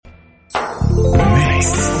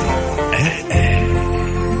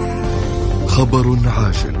خبر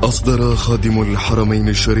عاجل. أصدر خادم الحرمين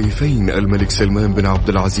الشريفين الملك سلمان بن عبد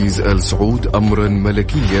العزيز آل سعود أمرا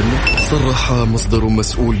ملكيا. صرح مصدر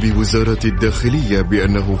مسؤول بوزارة الداخلية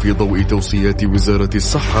بأنه في ضوء توصيات وزارة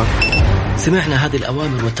الصحة. سمعنا هذه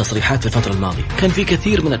الأوامر والتصريحات في الفترة الماضية، كان في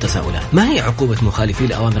كثير من التساؤلات. ما هي عقوبة مخالفي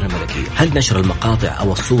الأوامر الملكية؟ هل نشر المقاطع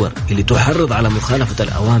أو الصور اللي تحرض على مخالفة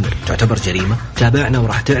الأوامر تعتبر جريمة؟ تابعنا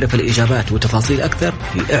وراح تعرف الإجابات وتفاصيل أكثر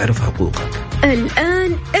في اعرف حقوقك.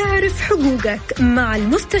 الآن اعرف حقوقك مع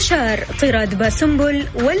المستشار طراد باسنبل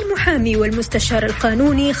والمحامي والمستشار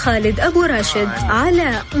القانوني خالد أبو راشد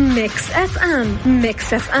على ميكس اف ام.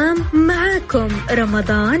 ميكس اف ام معاكم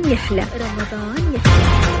رمضان يحلى. رمضان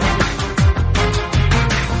يحلى.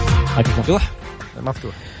 مفتوح؟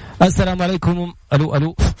 مفتوح. السلام عليكم.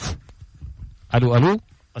 ألو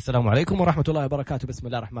السلام عليكم ورحمة الله وبركاته. بسم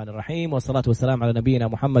الله الرحمن الرحيم، والصلاة والسلام على نبينا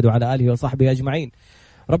محمد وعلى آله وصحبه أجمعين.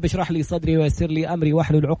 رب اشرح لي صدري ويسر لي أمري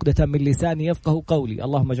واحلل عقدة من لساني يفقه قولي.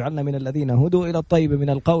 اللهم اجعلنا من الذين هدوا إلى الطيب من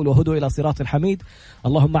القول وهدوا إلى صراط الحميد.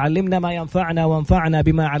 اللهم علمنا ما ينفعنا وانفعنا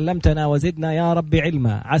بما علمتنا وزدنا يا رب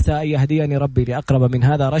علما. عسى أن يهديني ربي لأقرب من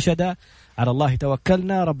هذا رشدا. على الله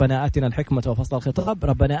توكلنا. ربنا آتنا الحكمة وفصل الخطاب.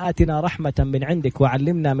 ربنا آتنا رحمة من عندك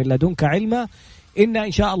وعلمنا من لدنك علما.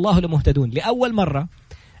 إن شاء الله لمهتدون. لأول مرة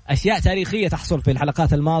أشياء تاريخية تحصل في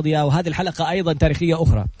الحلقات الماضية، وهذه الحلقة أيضا تاريخية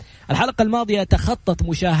أخرى. الحلقة الماضية تخطت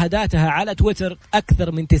مشاهداتها على تويتر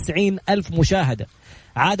أكثر من 90,000 مشاهدة.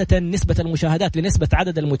 عادة نسبة المشاهدات لنسبة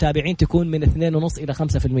عدد المتابعين تكون من 2.5 إلى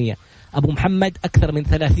 5%. أبو محمد أكثر من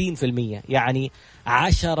 30%، يعني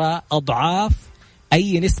 10 أضعاف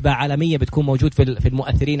أي نسبة عالمية بتكون موجود في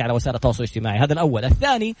المؤثرين على وسائل التواصل الاجتماعي. هذا الأول.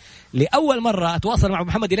 الثاني، لأول مرة أتواصل مع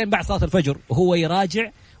محمد لين بعد صلاة الفجر وهو يراجع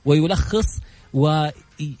ويلخص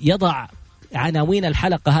ويضع عناوين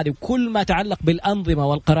الحلقة هذه وكل ما تعلق بالأنظمة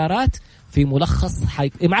والقرارات في ملخص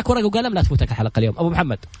معك ورقة وقلم، لا تفوتك الحلقة اليوم. أبو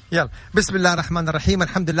محمد. يلا، بسم الله الرحمن الرحيم.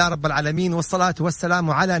 الحمد لله رب العالمين، والصلاة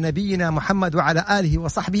والسلام على نبينا محمد وعلى آله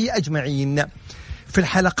وصحبه أجمعين. في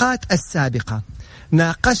الحلقات السابقة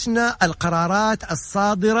ناقشنا القرارات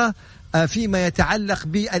الصادرة فيما يتعلق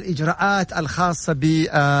بالإجراءات الخاصة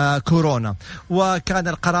بكورونا، وكان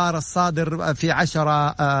القرار الصادر في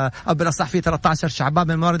 10 بالأصح في 13 شعبان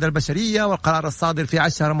من الموارد البشرية، والقرار الصادر في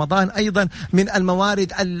 10 رمضان أيضا من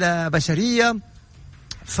الموارد البشرية.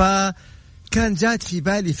 فكان جات في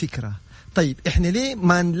بالي فكرة، طيب إحنا ليه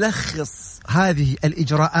ما نلخص هذه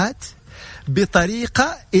الإجراءات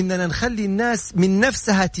بطريقة إننا نخلي الناس من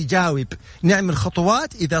نفسها تجاوب، نعمل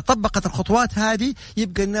خطوات، إذا طبقت الخطوات هذه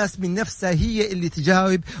يبقى الناس من نفسها هي اللي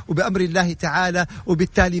تجاوب وبأمر الله تعالى،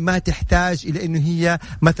 وبالتالي ما تحتاج إلى إنه هي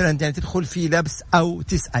مثلا يعني تدخل في لبس أو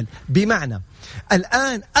تسأل. بمعنى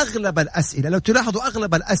الآن أغلب الأسئلة، لو تلاحظوا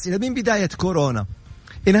أغلب الأسئلة من بداية كورونا: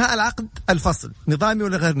 إنهاء العقد الفصل نظامي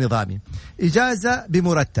ولا غير نظامي، إجازة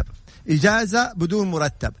بمرتب، إجازة بدون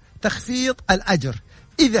مرتب، تخفيض الأجر.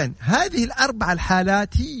 إذن هذه الأربع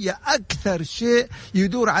الحالات هي أكثر شيء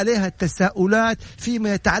يدور عليها التساؤلات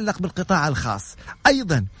فيما يتعلق بالقطاع الخاص.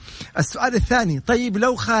 أيضا السؤال الثاني: طيب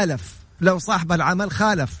لو صاحب العمل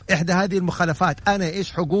خالف إحدى هذه المخالفات، أنا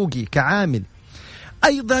إيش حقوقي كعامل؟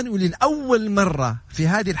 أيضا وللأول مرة في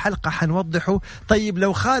هذه الحلقة حنوضحه، طيب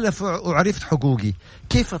لو خالف وعرفت حقوقي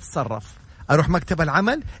كيف أتصرف؟ أروح مكتب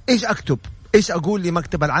العمل، إيش أكتب؟ إيش أقول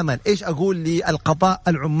لمكتب العمل؟ إيش أقول للقضاء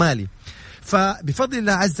العمالي؟ فبفضل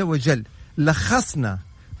الله عز وجل لخصنا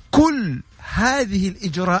كل هذه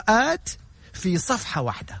الإجراءات في صفحة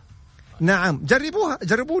واحدة. نعم،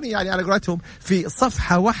 جربوني يعني على قولتهم في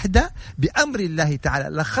صفحة واحدة بأمر الله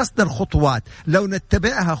تعالى. لخصنا الخطوات، لو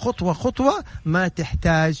نتبعها خطوة خطوة ما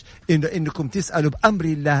تحتاج إنكم تسألوا بأمر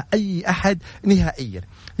الله أي أحد نهائيا.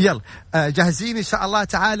 يلا جاهزين إن شاء الله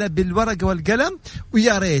تعالى بالورقة والقلم،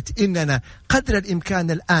 ويا ريت إننا قدر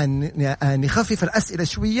الإمكان الآن نخفف الأسئلة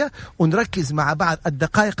شوية ونركز مع بعض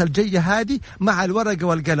الدقائق الجاية هذه مع الورقة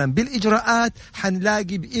والقلم بالإجراءات.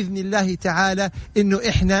 حنلاقي بإذن الله تعالى إنه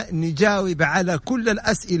إحنا نجاوب على كل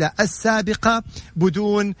الأسئلة السابقة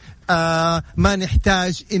بدون ما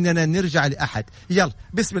نحتاج إننا نرجع لأحد. يلا،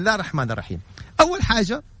 بسم الله الرحمن الرحيم. أول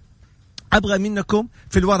حاجة أبغى منكم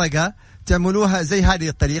في الورقة تعملوها زي هذه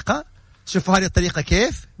الطريقة. شوفوا هذه الطريقة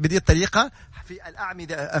كيف، بدي الطريقة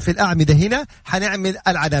في الأعمدة هنا حنعمل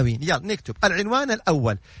العناوين. يلا نكتب العنوان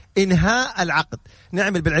الأول: إنهاء العقد.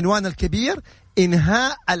 نعمل بالعنوان الكبير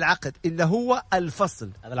إنهاء العقد اللي هو الفصل.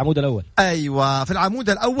 هذا العمود الأول. أيوة، في العمود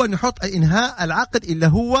الأول نحط إنهاء العقد اللي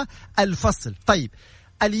هو الفصل. طيب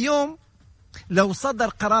اليوم لو صدر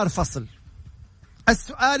قرار فصل،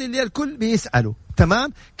 السؤال اللي الكل بيسأله،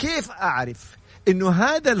 تمام، كيف أعرف إنه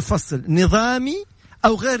هذا الفصل نظامي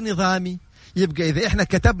أو غير نظامي؟ يبقى إذا إحنا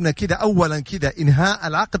كتبنا كده أولا كده إنهاء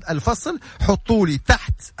العقد الفصل، حطوا لي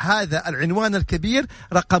تحت هذا العنوان الكبير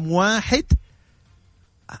رقم 1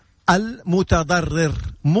 المتضرر.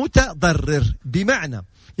 متضرر بمعنى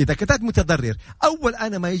إذا كتبت متضرر، أول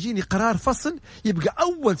أنا ما يجيني قرار فصل يبقى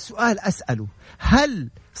أول سؤال أسأله هل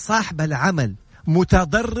صاحب العمل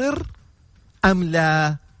متضرر أم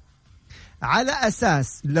لا؟ على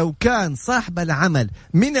أساس لو كان صاحب العمل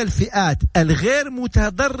من الفئات الغير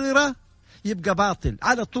متضررة يبقى باطل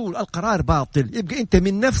على طول، القرار باطل. يبقى أنت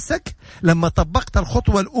من نفسك لما طبقت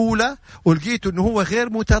الخطوة الأولى ولقيت أنه هو غير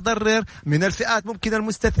متضرر من الفئات ممكن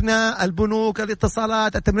المستثناء، البنوك،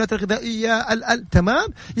 الاتصالات، التمويلات الغذائية، تمام،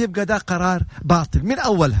 يبقى ده قرار باطل من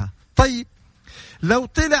أولها. طيب لو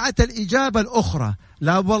طلعت الإجابة الأخرى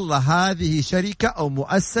لا والله هذه شركة أو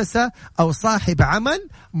مؤسسة أو صاحب عمل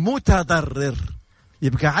متضرر،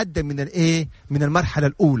 يبقى عدى من الإيه؟ من المرحلة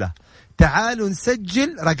الأولى. تعالوا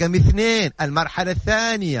نسجل رقم 2 المرحلة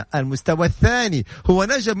الثانية، المستوى الثاني، هو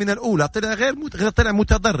نجا من الأولى طلع طلع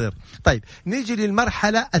متضرر. طيب نيجي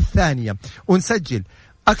للمرحلة الثانية ونسجل،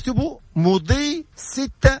 اكتبوا مضي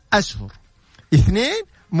 6 أشهر، 2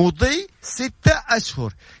 مضي 6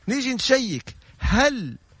 أشهر. نيجي نشيك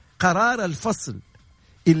هل قرار الفصل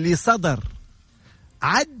اللي صدر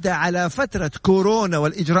عدى على فترة كورونا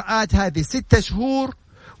والإجراءات هذه 6 شهور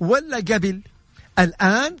ولا قبل؟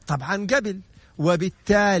 الآن طبعا قبل،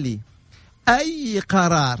 وبالتالي أي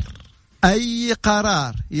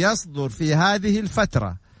قرار يصدر في هذه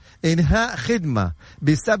الفترة إنهاء خدمة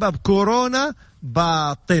بسبب كورونا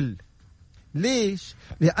باطل. ليش؟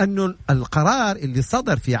 لأنه القرار اللي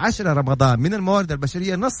صدر في 10 رمضان من الموارد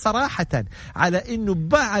البشرية نص صراحة على أنه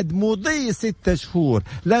بعد مضي 6 شهور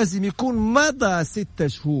لازم يكون مضى 6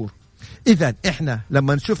 شهور. إذن إحنا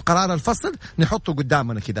لما نشوف قرار الفصل نحطه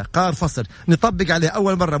قدامنا كده، قرار فصل نطبق عليه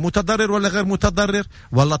أول مرة متضرر ولا غير متضرر؟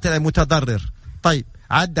 والله طلع متضرر. طيب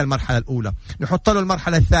عدى المرحلة الأولى، نحط له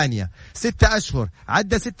المرحلة الثانية 6 أشهر،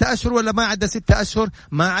 عدى 6 أشهر ولا ما عدى 6 أشهر؟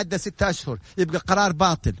 ما عدى 6 أشهر، يبقى قرار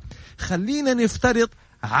باطل. خلينا نفترض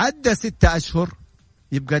عدى 6 أشهر،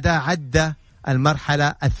 يبقى ده عدى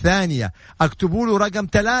المرحلة الثانية. اكتبوا له رقم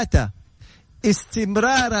 3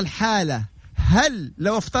 استمرار الحالة. هل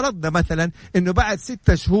لو افترضنا مثلا انه بعد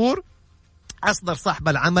 6 شهور أصدر صاحب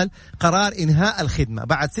العمل قرار إنهاء الخدمة،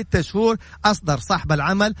 بعد 6 شهور أصدر صاحب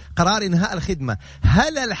العمل قرار إنهاء الخدمة،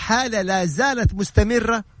 هل الحالة لا زالت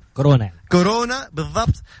مستمرة؟ كورونا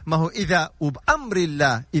بالضبط. ما هو إذا وبأمر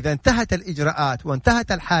الله إذا انتهت الإجراءات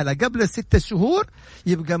وانتهت الحالة قبل 6 شهور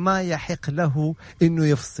يبقى ما يحق له إنه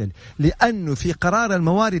يفصل، لأنه في قرار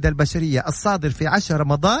الموارد البشرية الصادر في 10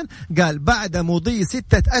 رمضان قال بعد مضي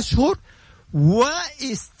 6 أشهر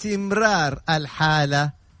واستمرار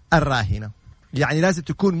الحالة الراهنة، يعني لازم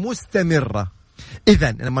تكون مستمرة.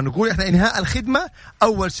 إذن لما نقول إحنا إنهاء الخدمة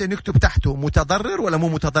أول شيء نكتب تحته متضرر ولا مو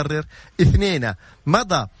متضرر، 2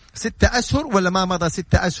 مضى 6 أشهر ولا ما مضى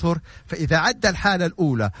 6 أشهر. فإذا عدى الحالة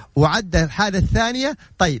الأولى وعدى الحالة الثانية،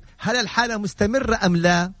 طيب هل الحالة مستمرة أم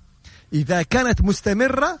لا؟ إذا كانت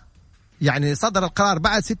مستمرة يعني صدر القرار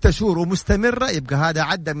بعد 6 شهور ومستمرة، يبقى هذا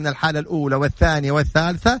عدى من الحالة الأولى والثانية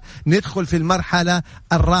والثالثة. ندخل في المرحلة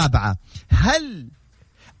الرابعة، هل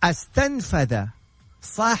استنفذ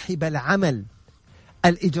صاحب العمل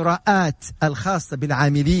الإجراءات الخاصة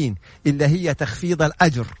بالعاملين اللي هي تخفيض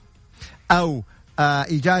الأجر أو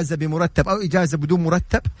إجازة بمرتب أو إجازة بدون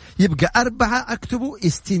مرتب؟ يبقى 4 أكتبوا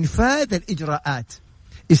استنفاذ الإجراءات.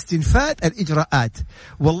 استنفاذ الإجراءات،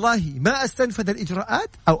 والله ما استنفذ الإجراءات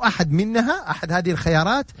أو أحد منها، أحد هذه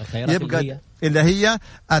الخيارات يبقى اللي هي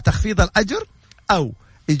تخفيض الأجر أو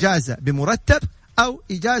إجازة بمرتب أو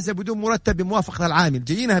إجازة بدون مرتب بموافقة العامل،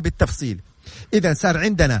 جيناها بالتفصيل. إذا صار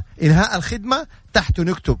عندنا إنهاء الخدمة، تحته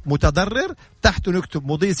نكتب متضرر، تحته نكتب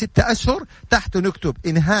مضي 6 أشهر، تحته نكتب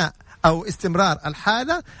إنهاء أو استمرار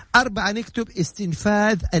الحالة، 4 نكتب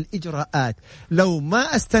استنفاذ الإجراءات. لو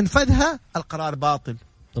ما استنفذها القرار باطل.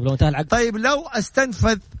 طب لو انتهى العقد؟ طيب لو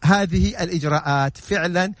استنفذ هذه الإجراءات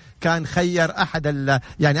فعلا، كان خير أحد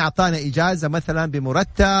يعني أعطانا إجازة مثلا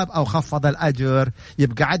بمرتب أو خفض الأجر،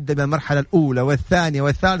 يبقى عدى من المرحلة الأولى والثانية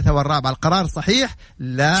والثالثة والرابعة، القرار صحيح؟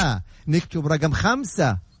 لا. نكتب رقم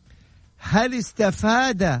 5 هل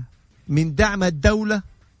استفاد من دعم الدولة؟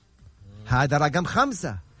 هذا رقم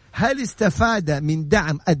 5. هل استفاد من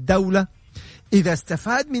دعم الدولة؟ إذا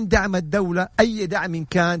استفاد من دعم الدولة أي دعم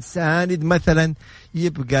كان ساند مثلا،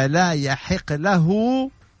 يبقى لا يحق له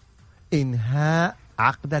إنهاء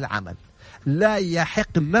عقد العمل، لا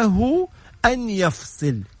يحق له أن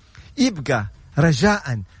يفصل. يبقى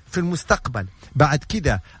رجاء في المستقبل بعد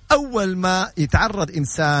كده أول ما يتعرض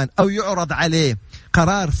إنسان أو يعرض عليه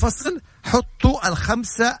قرار فصل، حطوا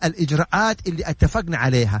الخمسة الإجراءات اللي اتفقنا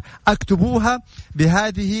عليها، اكتبوها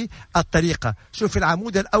بهذه الطريقة. شوف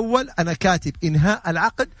العمود الأول أنا كاتب إنهاء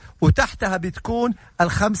العقد، وتحتها بتكون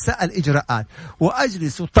الخمسة الإجراءات،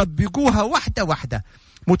 وأجلس وطبقوها واحدة واحدة.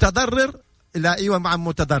 متضرر، لا ايوه مع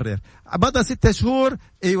متضرر، مضى 6 شهور،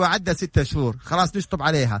 ايوه عدى 6 شهور، خلاص نشطب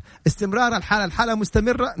عليها. استمرار الحالة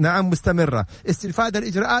مستمرة، نعم مستمرة. استنفاذ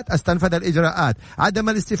الإجراءات، استنفذ الإجراءات. عدم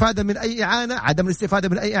الاستفادة من أي إعانة، عدم الاستفادة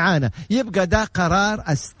من أي إعانة. يبقى ده قرار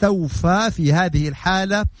استوفى في هذه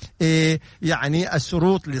الحالة يعني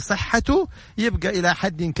الشروط لصحته، يبقى إلى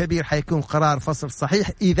حد كبير حيكون قرار فصل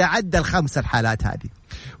صحيح إذا عدى الخمسة الحالات هذه.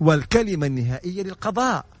 والكلمة النهائية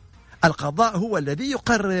للقضاء، القضاء هو الذي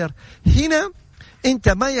يقرر. هنا انت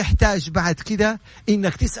ما يحتاج بعد كده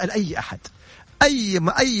انك تسأل اي احد،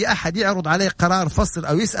 اي احد يعرض عليك قرار فصل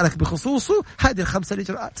او يسألك بخصوصه، هذه الخمسة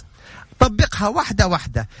الاجراءات طبقها واحدة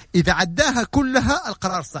واحدة. اذا عداها كلها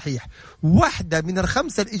القرار صحيح. واحدة من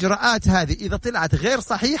الخمسة الاجراءات هذه اذا طلعت غير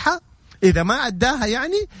صحيحة، اذا ما عداها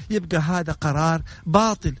يعني، يبقى هذا قرار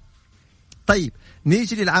باطل. طيب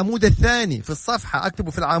نيجي للعمود الثاني في الصفحة،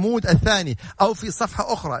 اكتبوا في العمود الثاني أو في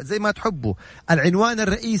صفحة أخرى زي ما تحبوا. العنوان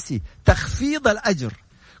الرئيسي تخفيض الأجر.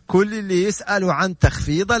 كل اللي يسألوا عن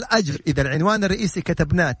تخفيض الأجر، إذا العنوان الرئيسي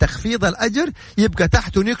كتبناه تخفيض الأجر، يبقى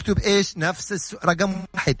تحته نكتب إيش؟ نفس رقم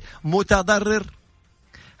 1 متضرر.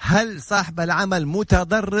 هل صاحب العمل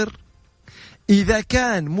متضرر؟ إذا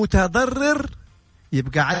كان متضرر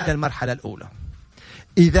يبقى عدى المرحلة الأولى.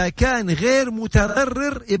 إذا كان غير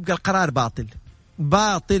متضرر يبقى القرار باطل.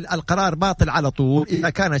 القرار باطل على طول إذا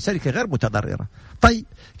كان الشركة غير متضررة. طيب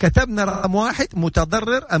كتبنا رقم 1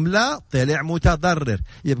 متضرر أم لا؟ طلع متضرر،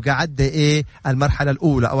 يبقى عدى المرحلة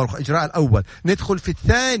الأولى أو الإجراء الأول. ندخل في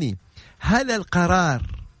الثاني. هل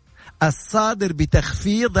القرار الصادر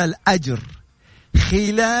بتخفيض الأجر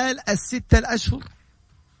خلال 6 الأشهر؟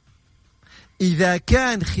 إذا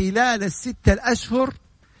كان خلال 6 الأشهر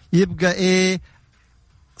يبقى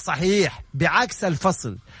صحيح، بعكس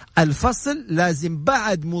الفصل لازم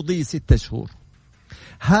بعد مضي 6 شهور.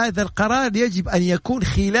 هذا القرار يجب أن يكون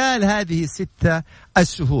خلال هذه 6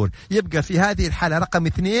 الشهور. يبقى في هذه الحالة رقم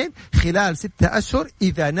 2 خلال 6 أشهر.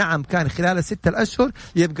 إذا نعم كان خلال 6 الأشهر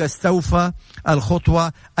يبقى استوفى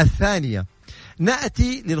الخطوة الثانية.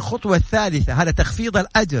 نأتي للخطوة الثالثة، هذا تخفيض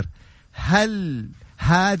الأجر. هل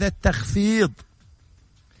هذا التخفيض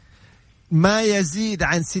ما يزيد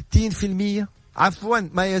عن 60%؟ عفوا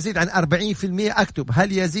ما يزيد عن 40%. أكتب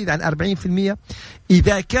هل يزيد عن 40%.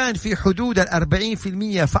 إذا كان في حدود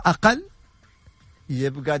 40% فأقل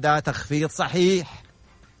يبقى ده تخفيض صحيح.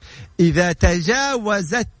 إذا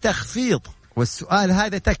تجاوز التخفيض، والسؤال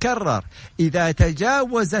هذا تكرر، إذا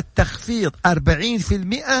تجاوز التخفيض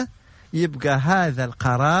 40% يبقى هذا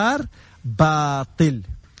القرار باطل.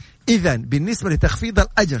 إذن بالنسبة لتخفيض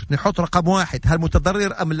الأجر نحط رقم 1 هل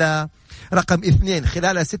متضرر أم لا؟ رقم 2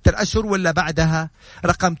 خلال 6 الأشهر ولا بعدها؟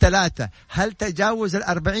 رقم 3 هل تجاوز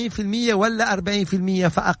 40% ولا 40%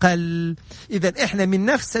 فأقل؟ إذن إحنا من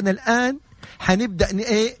نفسنا الآن حنبدأ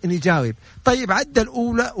نجاوب. طيب عدى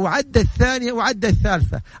الأولى وعدى الثانية وعدى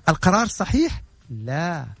الثالثة، القرار صحيح؟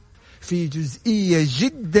 لا، في جزئية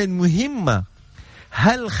جدا مهمة.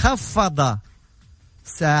 هل خفض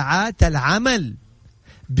ساعات العمل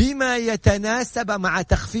بما يتناسب مع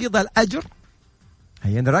تخفيض الأجر؟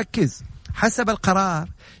 هيا نركز. حسب القرار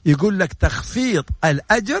يقول لك تخفيض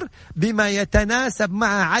الأجر بما يتناسب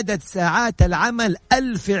مع عدد ساعات العمل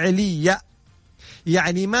الفعلية.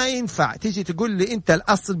 يعني ما ينفع تيجي تقول لي أنت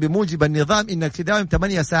الأصل بموجب النظام إنك تداوم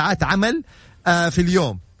 8 ساعات عمل في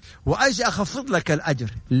اليوم وأجي أخفض لك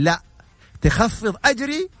الأجر. لا، تخفض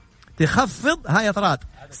أجري، تخفض هاي طرات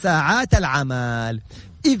ساعات العمل.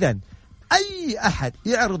 إذن أي أحد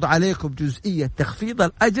يعرض عليكم جزئية تخفيض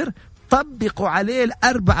الأجر طبقوا عليه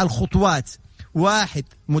 4 الخطوات. 1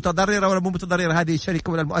 متضررة ولا مو متضررة هذه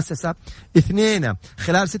الشركة ولا المؤسسة. 2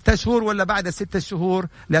 خلال 6 شهور ولا بعد 6 شهور،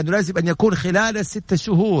 لأنه لازم أن يكون خلال 6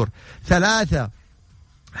 شهور. 3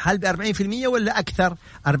 هل ب40% ولا أكثر؟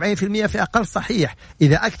 40% في أقل صحيح،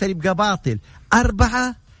 إذا أكثر يبقى باطل.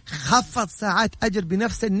 4 خفض ساعات أجر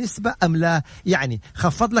بنفس النسبة أم لا؟ يعني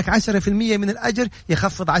خفض لك 10% من الأجر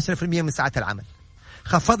يخفض 10% من ساعات العمل،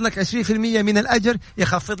 خفض لك 20% من الأجر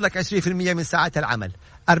يخفض لك 20% من ساعات العمل،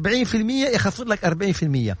 40% يخفض لك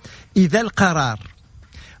 40%. إذا القرار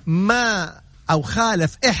ما أو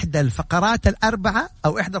خالف إحدى الفقرات 4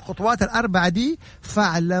 أو إحدى الخطوات 4 دي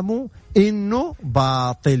فاعلموا إنه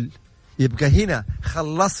باطل. يبقى هنا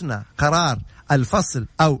خلصنا قرار الفصل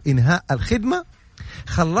أو إنهاء الخدمة،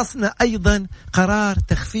 خلصنا أيضا قرار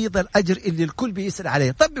تخفيض الأجر اللي الكل بيسأل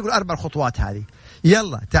عليه. طبقوا ال4 الخطوات هذه.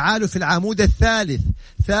 يلا تعالوا في العمود الثالث.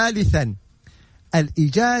 ثالثا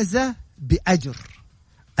الإجازة بأجر.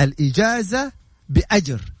 الإجازة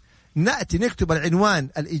بأجر. نأتي نكتب العنوان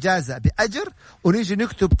الإجازة بأجر ونيجي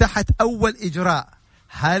نكتب تحت أول إجراء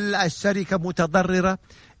هل الشركة متضررة؟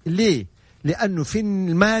 ليه؟ لأنه في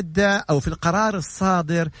المادة أو في القرار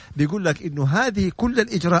الصادر بيقول لك إنه هذه كل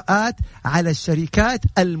الإجراءات على الشركات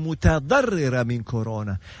المتضررة من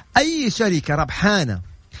كورونا. أي شركة ربحانة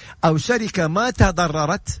أو شركة ما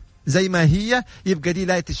تضررت زي ما هي يبقى دي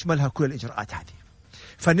لا تشملها كل الإجراءات هذه.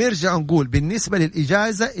 فنرجع نقول بالنسبة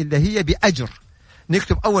للإجازة اللي هي بأجر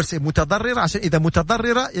نكتب أول شيء متضررة، عشان إذا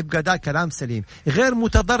متضررة يبقى ده كلام سليم، غير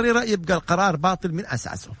متضررة يبقى القرار باطل من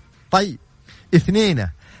أساسه. طيب 2،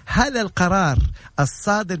 هل القرار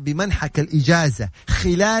الصادر بمنحك الإجازة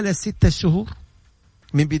خلال 6 شهور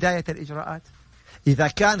من بداية الإجراءات؟ إذا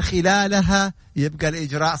كان خلالها يبقى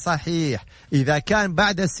الإجراء صحيح، إذا كان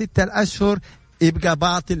بعد 6 أشهر يبقى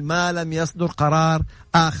باطل ما لم يصدر قرار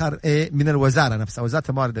آخر من الوزارة نفسها، وزارة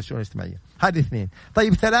الموارد والشؤون الاجتماعية. هذه 2.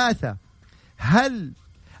 طيب 3، هل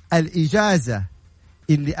الإجازة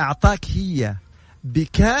اللي أعطاك هي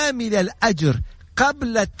بكامل الأجر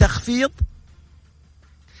قبل التخفيض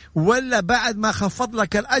ولا بعد ما خفض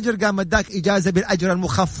لك الأجر قام اداك إجازة بالأجر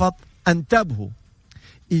المخفض؟ انتبهوا،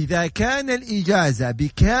 إذا كان الإجازة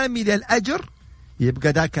بكامل الأجر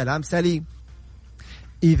يبقى ده كلام سليم.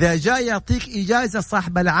 إذا جاء يعطيك إجازة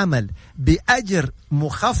صاحب العمل بأجر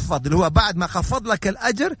مخفض اللي هو بعد ما خفض لك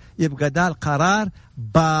الأجر يبقى ده القرار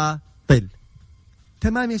باطل.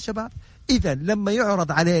 تمام يا شباب؟ إذا لما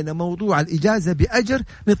يعرض علينا موضوع الإجازة بأجر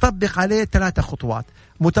نطبق عليه 3 خطوات.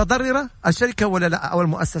 متضررة الشركة ولا لا، أو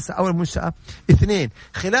المؤسسة أو المنشأة. 2،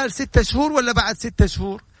 خلال 6 شهور ولا بعد 6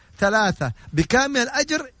 شهور. 3، بكامل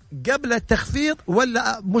الأجر قبل التخفيض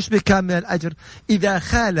ولا مش بكامل الأجر. إذا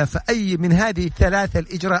خالف أي من هذه ال3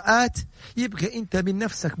 الإجراءات يبقى أنت من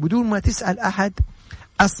نفسك بدون ما تسأل أحد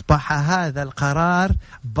أصبح هذا القرار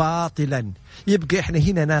باطلا. يبقى إحنا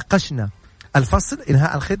هنا ناقشنا الفصل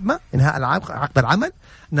إنهاء الخدمة، إنهاء عقد العمل،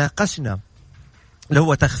 ناقشنا اللي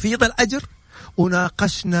هو تخفيض الأجر،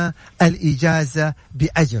 وناقشنا الإجازة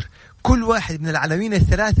بأجر. كل واحد من العناوين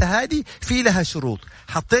ال3 هذه في لها شروط،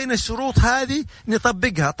 حطينا الشروط هذه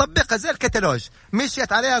نطبقها، طبقها زي الكتالوج،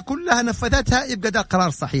 مشيت عليها كلها نفذتها يبقى ده القرار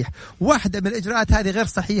صحيح. واحدة من الإجراءات هذه غير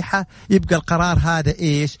صحيحة يبقى القرار هذا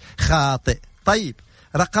إيش؟ خاطئ. طيب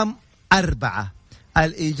رقم 4،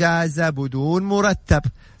 الإجازة بدون مرتب.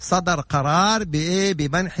 صدر قرار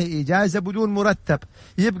بمنح إجازة بدون مرتب،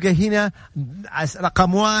 يبقى هنا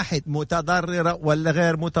رقم 1 متضررة ولا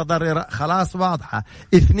غير متضررة؟ خلاص واضحة.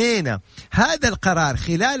 2، هذا القرار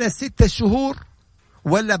خلال 6 شهور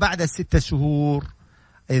ولا بعد 6 شهور؟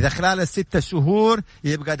 إذا خلال 6 شهور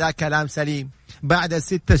يبقى ده كلام سليم، بعد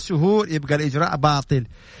 6 شهور يبقى الإجراء باطل.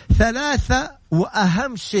 3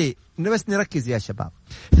 وأهم شيء بس نركز يا شباب،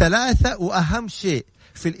 3 وأهم شيء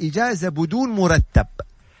في الإجازة بدون مرتب،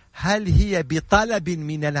 هل هي بطلب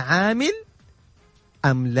من العامل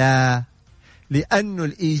أم لا؟ لأنه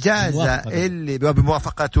الإجازة اللي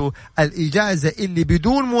بموافقته، الإجازة اللي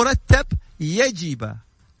بدون مرتب يجب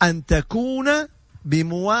أن تكون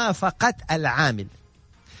بموافقة العامل،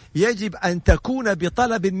 يجب أن تكون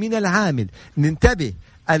بطلب من العامل. ننتبه،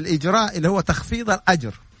 الإجراء اللي هو تخفيض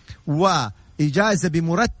الأجر وإجازة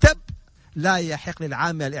بمرتب لا يحق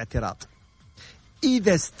للعامل الاعتراض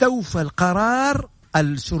إذا استوفى القرار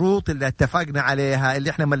الشروط اللي اتفقنا عليها اللي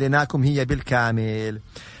احنا مليناكم هي بالكامل.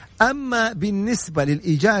 أما بالنسبة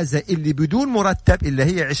للإجازة اللي بدون مرتب اللي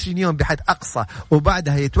هي 20 يوم بحد أقصى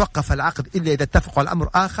وبعدها يتوقف العقد إلا إذا اتفقوا على أمر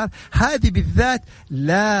آخر، هذه بالذات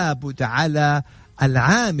لابد على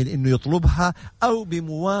العامل إنه يطلبها أو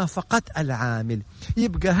بموافقة العامل.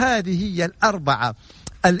 يبقى هذه هي 4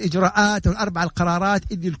 الإجراءات وال4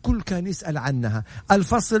 القرارات اللي الكل كان يسأل عنها.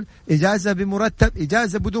 الفصل، إجازة بمرتب،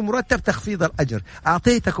 إجازة بدون مرتب، تخفيض الأجر.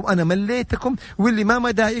 أعطيتكم أنا، مليتكم، واللي ما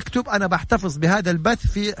مدى يكتب أنا بحتفظ بهذا البث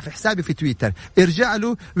في حسابي في تويتر، ارجع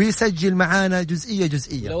له ويسجل معانا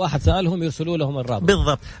جزئية. لو واحد سألهم يرسلوا لهم الرابط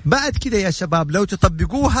بالضبط. بعد كده يا شباب لو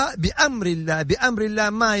تطبقوها بأمر الله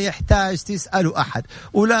ما يحتاج تسألوا أحد،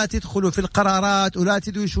 ولا تدخلوا في القرارات ولا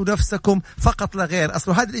تدوشوا نفسكم فقط لا غير.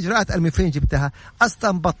 أصل هذه الإجراءات من فين جبتها؟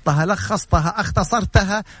 استنبطتها، لخصتها،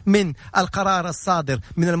 اختصرتها من القرار الصادر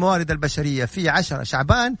من الموارد البشرية في 10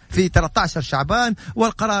 شعبان، في 13 شعبان،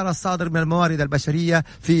 والقرار الصادر من الموارد البشرية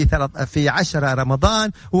في 10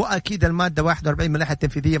 رمضان، وأكيد المادة 41 من اللائحة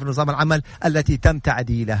التنفيذية في نظام العمل التي تم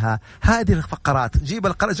تعديلها. هذه الفقرات جيب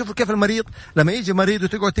القرار. شوفوا كيف المريض لما يجي مريض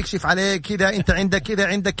وتقعد تكشف عليه كذا، انت عندك كذا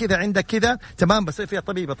عندك كذا عندك كذا، تمام، بس فيها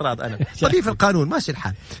طبيب اطراد، انا طبيب القانون ماشي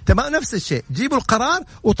الحال، تمام، نفس الشيء. جيبوا القرار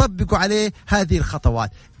وطبقوا عليه هذه الخطوات.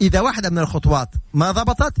 خطوات، إذا واحدة من الخطوات ما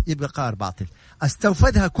ضبطت يبقى قرار باطل،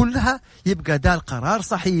 استوفدها كلها يبقى ده القرار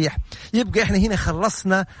صحيح. يبقى إحنا هنا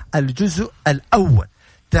خلصنا الجزء الأول.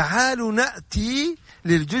 تعالوا نأتي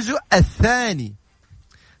للجزء الثاني.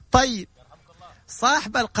 طيب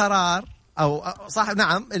صاحب القرار أو صاحب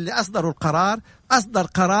نعم اللي أصدروا القرار أصدر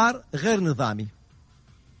قرار غير نظامي،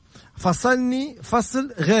 فصلني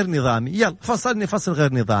فصل غير نظامي، يلا فصلني فصل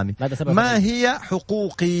غير نظامي. ما هي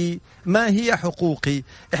حقوقي؟ ما هي حقوقي؟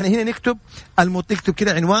 احنا هنا نكتب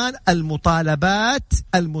كده عنوان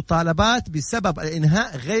المطالبات بسبب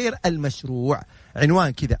الإنهاء غير المشروع.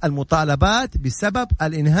 عنوان كده المطالبات بسبب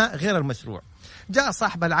الإنهاء غير المشروع. جاء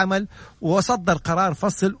صاحب العمل وصدر قرار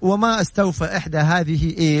فصل وما استوفى إحدى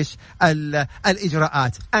هذه إيش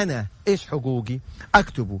الإجراءات. أنا إيش حقوقي؟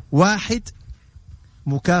 أكتبه. 1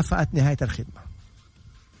 مكافأة نهاية الخدمة.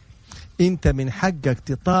 أنت من حقك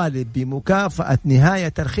تطالب بمكافأة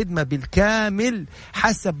نهاية الخدمة بالكامل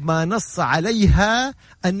حسب ما نص عليها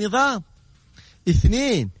النظام.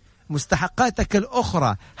 2 مستحقاتك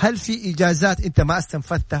الأخرى، هل في إجازات أنت ما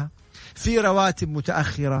استنفذتها؟ في رواتب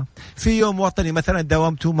متأخرة، في يوم وطني مثلا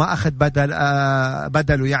داومته ما أخذ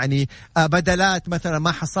بدله، يعني بدلات مثلا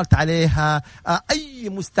ما حصلت عليها، أي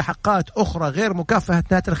مستحقات أخرى غير مكافأة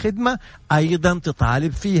نهاية الخدمة أيضا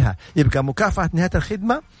تطالب فيها. يبقى مكافأة نهاية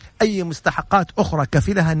الخدمة، أي مستحقات أخرى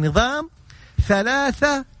كفلها النظام.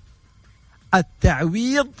 3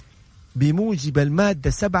 التعويض بموجب المادة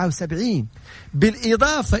 77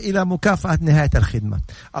 بالإضافة إلى مكافأة نهاية الخدمة.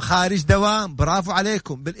 خارج دوام برافو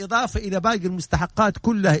عليكم، بالإضافة إلى باقي المستحقات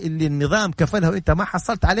كلها اللي النظام كفلها وإنت ما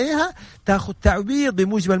حصلت عليها تأخذ تعويض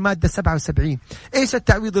بموجب المادة 77. إيش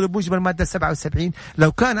التعويض بموجب المادة 77؟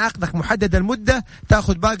 لو كان عقدك محدد المدة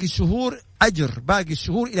تأخذ باقي الشهور أجر، باقي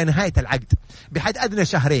الشهور إلى نهاية العقد بحد أدنى 2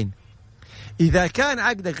 شهر. إذا كان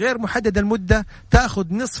عقدك غير محدد المدة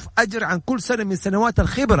تأخذ نصف أجر عن كل سنة من سنوات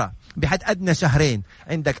الخبرة بحد أدنى 2 شهر.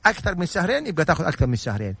 عندك أكثر من 2 يبقى تأخذ أكثر من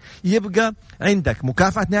 2 يبقى عندك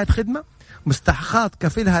مكافأة نهاية خدمة، مستحقات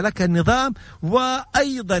كفلها لك النظام،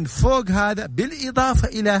 وأيضا فوق هذا بالإضافة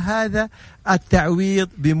إلى هذا التعويض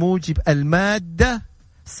بموجب المادة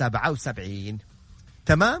 77.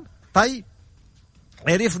 تمام؟ طيب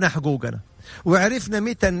عرفنا حقوقنا وعرفنا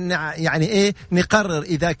متى يعني إيه نقرر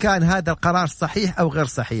إذا كان هذا القرار صحيح أو غير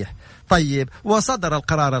صحيح. طيب وصدر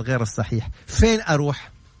القرار الغير الصحيح، فين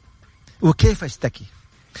أروح وكيف أشتكي؟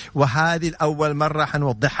 وهذه الأول مرة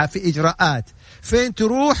حنوضحها في إجراءات. فين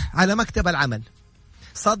تروح؟ على مكتب العمل.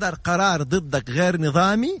 صدر قرار ضدك غير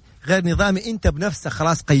نظامي أنت بنفسك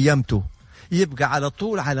خلاص قيمته، يبقى على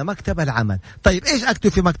طول على مكتب العمل. طيب إيش أكتب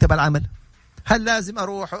في مكتب العمل؟ هل لازم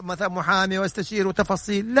أروح مثلا محامي واستشير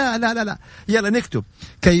وتفاصيل؟ لا لا لا لا. يلا نكتب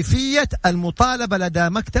كيفية المطالبة لدى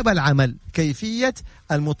مكتب العمل. كيفية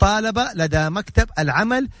المطالبة لدى مكتب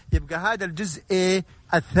العمل. يبقى هذا الجزء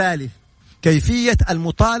الثالث، كيفية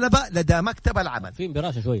المطالبة لدى مكتب العمل. في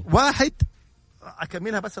براشة شوي. 1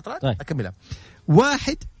 أكملها بس طيب. أكملها.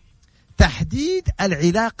 1 تحديد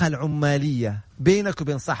العلاقة العمالية بينك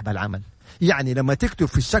وبين صاحب العمل. يعني لما تكتب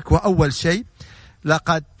في الشكوى أول شيء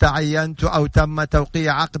لقد تعينت أو تم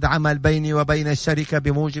توقيع عقد عمل بيني وبين الشركة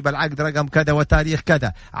بموجب العقد رقم كذا وتاريخ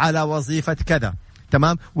كذا على وظيفة كذا،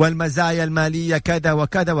 تمام، والمزايا المالية كذا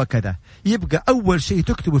وكذا وكذا. يبقى أول شيء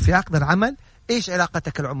تكتبه في عقد العمل إيش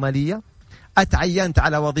علاقتك العمالية؟ أتعينت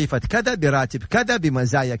على وظيفة كذا براتب كذا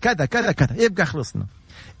بمزايا كذا كذا كذا. يبقى خلصنا.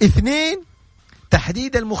 2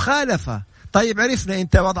 تحديد المخالفة. طيب عرفنا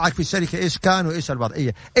أنت وضعك في الشركة إيش كان وإيش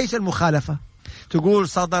الوضعية. إيش المخالفة؟ تقول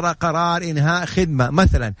صدر قرار إنهاء خدمة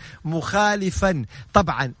مثلا مخالفا،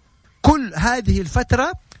 طبعا كل هذه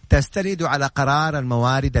الفترة تستند على قرار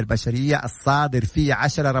الموارد البشرية الصادر في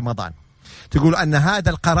 10 رمضان. تقول أن هذا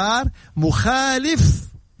القرار مخالف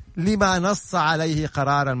لما نص عليه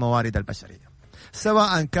قرار الموارد البشرية،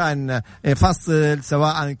 سواء كان فصل،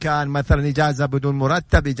 سواء كان مثلا إجازة بدون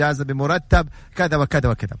مرتب، إجازة بمرتب، كذا وكذا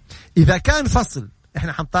وكذا. إذا كان فصل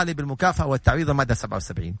احنا حنطالب بالمكافأة والتعويض المادة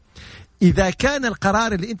 77. إذا كان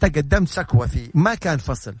القرار اللي انت قدمت شكوى فيه ما كان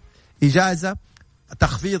فصل، إجازة،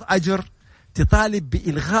 تخفيض أجر، تطالب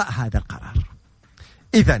بإلغاء هذا القرار.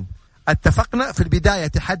 إذن اتفقنا في البداية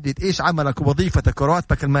تحدد إيش عملك ووظيفتك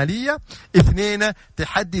ورواتبك المالية. 2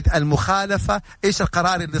 تحدد المخالفة، إيش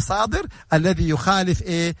القرار اللي صادر الذي يخالف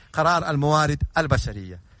قرار الموارد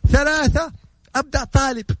البشرية. 3 أبدأ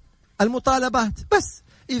طالب المطالبات. بس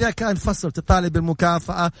إذا كان فصل تطالب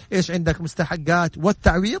بالمكافأة، إيش عندك مستحقات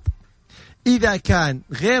والتعويض. إذا كان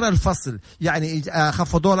غير الفصل يعني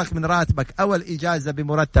خفضوا لك من راتبك أو الإجازة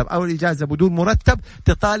بمرتب أو الإجازة بدون مرتب،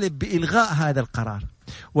 تطالب بإلغاء هذا القرار،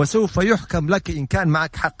 وسوف يحكم لك إن كان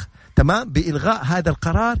معك حق، تمام، بإلغاء هذا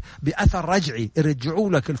القرار بأثر رجعي، يرجعوا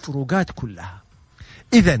لك الفروقات كلها.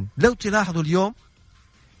 إذن لو تلاحظوا اليوم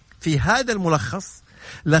في هذا الملخص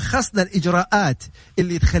لخصنا الإجراءات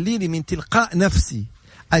اللي تخليني من تلقاء نفسي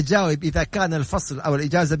أجاوب إذا كان الفصل أو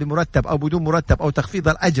الإجازة بمرتب أو بدون مرتب أو تخفيض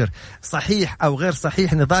الأجر صحيح أو غير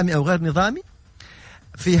صحيح، نظامي أو غير نظامي.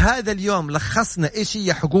 في هذا اليوم لخصنا إيش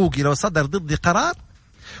هي حقوقي لو صدر ضدي قرار،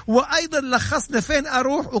 وأيضا لخصنا فين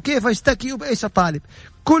أروح وكيف أشتكي وبإيش أطالب.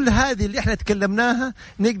 كل هذه اللي احنا تكلمناها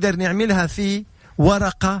نقدر نعملها في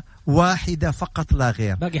ورقة واحدة فقط لا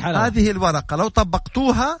غير. هذه الورقة لو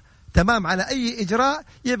طبقتوها تمام على أي إجراء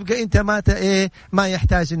يبقى أنت ما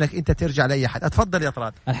يحتاج أنك أنت ترجع لأي حد. أتفضل يا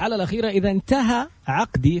طراد. الحالة الأخيرة إذا انتهى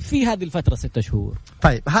عقدي في هذه الفترة 6 شهور.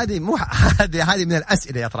 طيب هذه من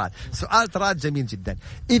الأسئلة يا طراد. سؤال طراد جميل جدا.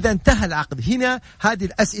 إذا انتهى العقد هنا، هذه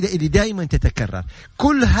الأسئلة اللي دائما تتكرر.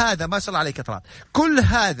 كل هذا ما شاء الله عليك يا طراد، كل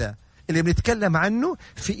هذا اللي بنتكلم عنه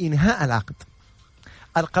في إنهاء العقد.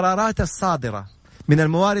 القرارات الصادرة من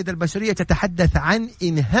الموارد البشرية تتحدث عن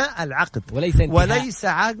إنهاء العقد وليس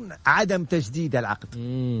عن عدم تجديد العقد.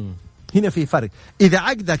 هنا في فرق. إذا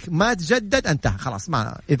عقدك ما تجدد انتهى خلاص.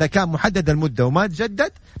 إذا كان محدد المدة وما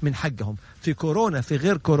تجدد من حقهم. في كورونا في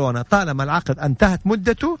غير كورونا طالما العقد انتهت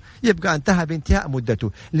مدته يبقى انتهى بانتهاء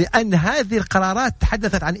مدته، لأن هذه القرارات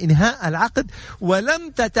تحدثت عن إنهاء العقد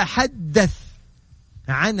ولم تتحدث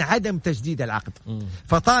عن عدم تجديد العقد.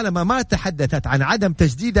 فطالما ما تحدثت عن عدم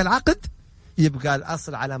تجديد العقد يبقى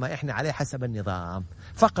الأصل على ما إحنا عليه حسب النظام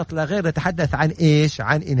فقط لا غير. نتحدث عن إيش؟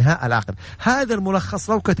 عن إنهاء العقد. هذا الملخص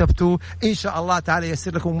لو كتبتوه إن شاء الله تعالى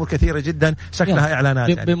يسر لكم أمور كثيرة جدا. شكلها إعلانات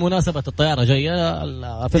يعني. بمناسبة الطيارة جاية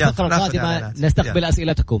في الفقرة القادمة نستقبل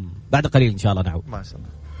أسئلتكم بعد قليل إن شاء الله. نعود ما شاء الله.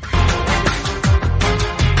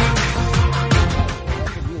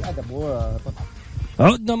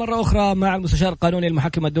 عدنا مرة أخرى مع المستشار القانوني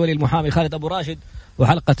المحكم الدولي المحامي خالد أبو راشد،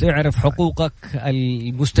 وحلقة اعرف حقوقك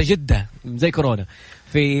المستجدة زي كورونا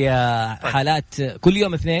في حالات كل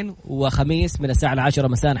يوم اثنين وخميس من الساعة 10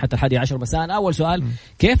 مساء حتى 11 مساء. أول سؤال،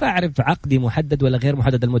 كيف أعرف عقدي محدد ولا غير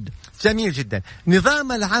محدد المدة؟ جميل جدا.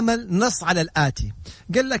 نظام العمل نص على الآتي.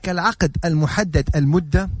 قال لك العقد المحدد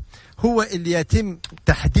المدة هو اللي يتم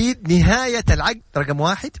تحديد نهاية العقد رقم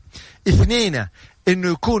 1. 2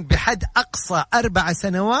 إنه يكون بحد أقصى 4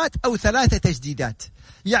 سنوات أو 3 تجديدات.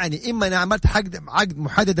 يعني إما أنا عملت عقد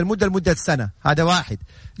محدد المدة لمدة سنة، هذا 1.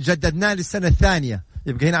 جددناه للسنة الثانية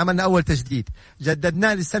يبقى هنا عملنا أول تجديد.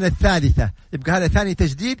 جددناه للسنة الثالثة يبقى هذا ثاني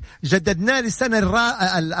تجديد. جددناه للسنة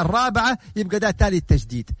الرابعة يبقى ده ثالث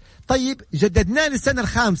تجديد. طيب جددناه للسنة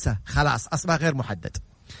الخامسة خلاص أصبح غير محدد.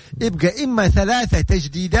 يبقى إما 3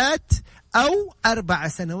 تجديدات أو 4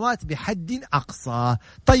 سنوات بحد أقصى.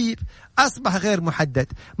 طيب أصبح غير محدد.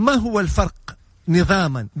 ما هو الفرق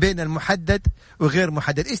نظاما بين المحدد وغير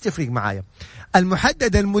محدد؟ إيش تفرق معايا؟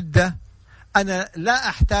 المحدد المدة أنا لا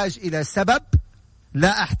أحتاج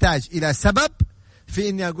إلى سبب في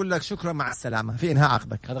إني أقول لك شكرا مع السلامة في إنهاء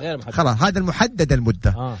عقدك. هذا غير محدد. خلاص هذا المحدد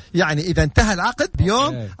المدة. يعني إذا انتهى العقد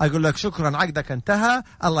بيوم أقول لك شكرا عقدك انتهى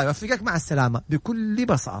الله يوفقك مع السلامة بكل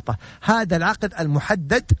بساطة. هذا العقد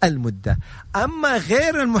المحدد المدة. أما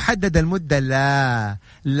غير المحدد المدة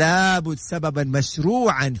لابد سببا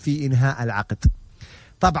مشروعا في إنهاء العقد.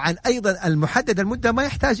 طبعا أيضا المحدد المدة ما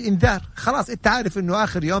يحتاج إنذار. خلاص أنت عارف أنه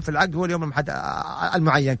آخر يوم في العقد هو اليوم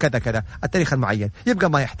المعين كذا التاريخ المعين يبقى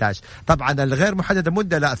ما يحتاج. طبعا الغير محدد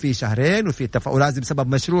المدة لا، في 2 وفي ولازم سبب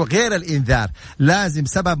مشروع غير الإنذار. لازم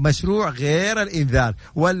سبب مشروع غير الإنذار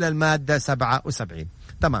ولا المادة 77.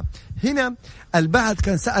 تمام. هنا البعض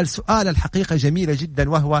كان سأل سؤال الحقيقة جميلة جدا،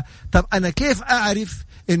 وهو طب أنا كيف أعرف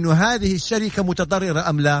إنه هذه الشركة متضررة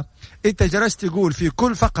أم لا؟ أنت جلست تقول في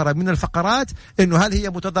كل فقرة من الفقرات إنه هل هي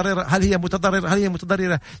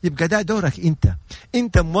متضررة. يبقى ده دورك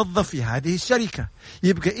أنت موظف في هذه الشركة.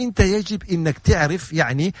 يبقى أنت يجب إنك تعرف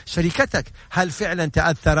يعني شركتك هل فعلا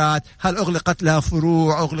تأثرت، هل أغلقت لها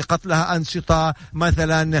فروع، أغلقت لها أنشطة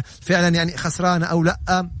مثلا فعلا يعني خسرانة أو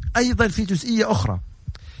لا. أيضا في جزئية أخرى،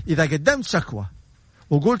 إذا قدمت شكوى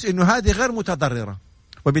وقلت إنه هذه غير متضررة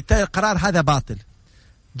وبالتالي القرار هذا باطل،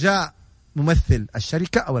 جاء ممثل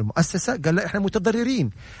الشركة أو المؤسسة قال لا إحنا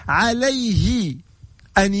متضررين، عليه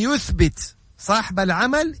أن يثبت صاحب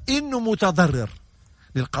العمل إنه متضرر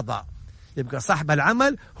للقضاء. يبقى صاحب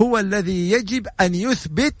العمل هو الذي يجب أن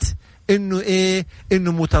يثبت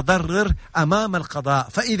إنه متضرر أمام القضاء.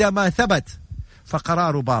 فإذا ما ثبت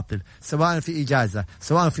فقراره باطل، سواء في إجازة،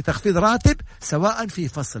 سواء في تخفيض راتب، سواء في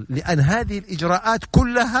فصل، لأن هذه الإجراءات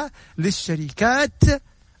كلها للشركات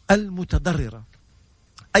المتضررة.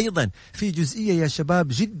 أيضا في جزئية يا شباب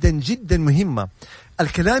جدا جدا مهمة.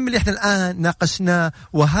 الكلام اللي احنا الآن ناقشناه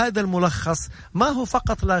وهذا الملخص ما هو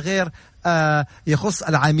فقط لا غير يخص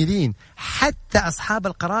العاملين، حتى أصحاب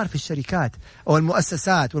القرار في الشركات أو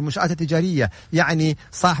المؤسسات والمنشآت التجارية، يعني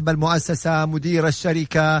صاحب المؤسسة، مدير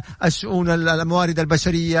الشركة، الشؤون الموارد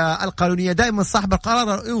البشرية، القانونية، دائما صاحب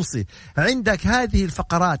القرار يوصي عندك هذه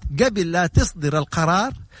الفقرات قبل لا تصدر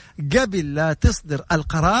القرار. قبل لا تصدر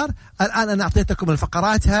القرار الآن أنا أعطيتكم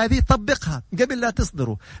الفقرات هذه، طبقها قبل لا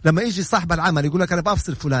تصدروا. لما يجي صاحب العمل يقول لك أنا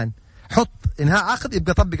بأفصل فلان، حط إنهاء عقد،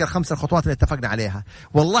 يبقى طبق ال5 خطوات اللي اتفقنا عليها.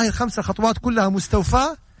 والله ال5 خطوات كلها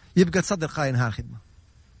مستوفاة، يبقى تصدر قرار إنهاء الخدمة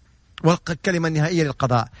والكلمة النهائية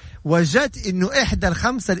للقضاء. وجدت إنه إحدى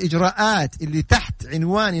ال5 الإجراءات اللي تحت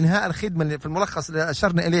عنوان إنهاء الخدمة اللي في الملخص اللي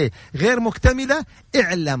أشرنا إليه غير مكتملة،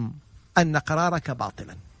 اعلم أن قرارك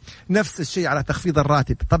باطلا. نفس الشيء على تخفيض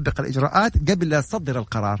الراتب، طبق الإجراءات قبل لا تصدر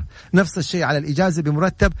القرار. نفس الشيء على الإجازة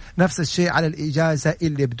بمرتب، نفس الشيء على الإجازة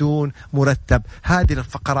اللي بدون مرتب. هذه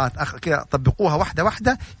الفقرات كده طبقوها واحدة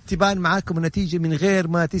واحدة، تبان معاكم النتيجة من غير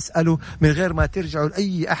ما تسألوا، من غير ما ترجعوا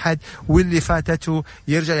لأي أحد. واللي فاتته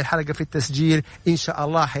يرجع للحلقة في التسجيل إن شاء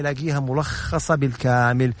الله حيلاقيها ملخصة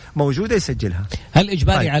بالكامل موجودة يسجلها. هل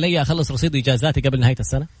إجباري علي أخلص رصيد إجازاتي قبل نهاية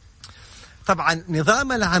السنة؟ طبعا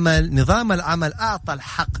نظام العمل أعطى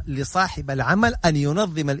الحق لصاحب العمل أن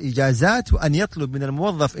ينظم الإجازات وأن يطلب من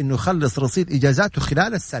الموظف أنه يخلص رصيد إجازاته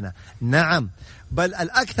خلال السنة. نعم، بل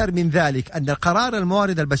الأكثر من ذلك أن القرار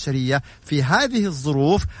الموارد البشرية في هذه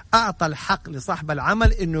الظروف أعطى الحق لصاحب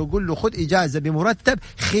العمل أنه يقول له خذ إجازة بمرتب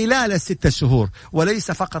خلال 6 شهور،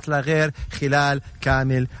 وليس فقط لا غير خلال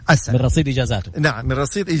كامل السنة من رصيد إجازاته. نعم، من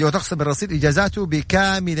رصيد وتحسب من رصيد إجازاته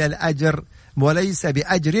بكامل الأجر وليس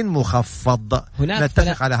بأجر مخفض.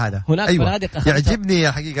 نتفق على هذا. هناك أيوة. فنادق يعجبني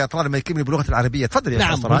الحقيقة طالما ما يكمل بلغة العربية. تفضل يا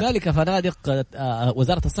نعم، أستاذ. هنالك فنادق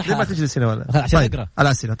طيب. الصحة. لما تجلس هنا ولا عشان طيب. أقرأ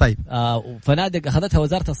الأسئلة. طيب فنادق أخذتها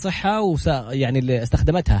وزارة الصحة يعني اللي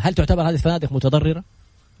استخدمتها، هل تعتبر هذه الفنادق متضررة؟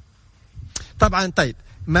 طبعا. طيب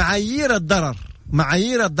معايير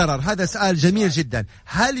الضرر هذا سؤال جميل جدا.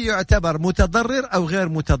 هل يعتبر متضرر أو غير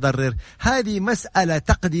متضرر؟ هذه مسألة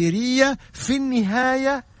تقديرية في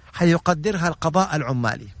النهاية حيقدرها القضاء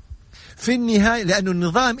العمالي في النهاية، لأنه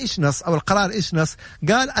النظام إيش نص أو القرار إيش نص؟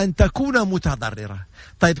 قال أن تكون متضررة.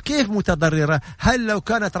 طيب كيف متضررة؟ هل لو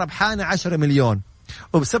كانت ربحانة 10 مليون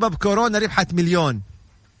وبسبب كورونا ربحت 1,000,000،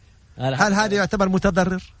 هل هذا يعتبر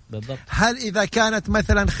متضرر؟ بالضبط. هل إذا كانت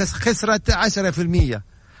مثلا خسرت 10%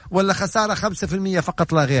 ولا خسارة 5%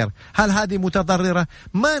 فقط لا غير، هل هذه متضررة؟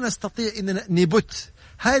 ما نستطيع أن نبت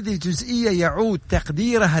هذه الجزئية، يعود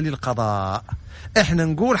تقديرها للقضاء. احنا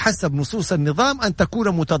نقول حسب نصوص النظام أن تكون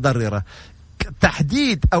متضررة.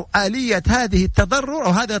 تحديد أو آلية هذه التضرر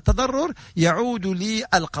أو هذا التضرر يعود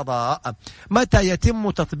للقضاء. متى يتم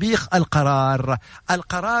تطبيق القرار؟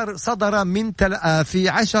 القرار صدر من في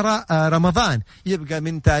 10 رمضان، يبقى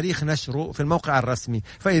من تاريخ نشره في الموقع الرسمي،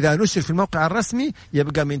 فإذا نشر في الموقع الرسمي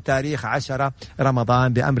يبقى من تاريخ 10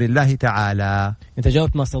 رمضان بأمر الله تعالى. أنت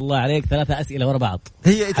جاوبت ما شاء الله عليك 3 أسئلة ورا بعض.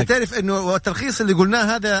 هي أنت تعرف إنه التلخيص اللي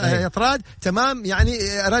قلناه هذا يا طراد تمام، يعني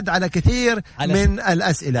رد على كثير من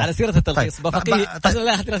الأسئلة. على سيرة التلخيص طيب.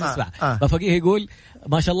 بفقيه يقول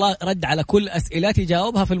ما شاء الله رد على كل أسئلتي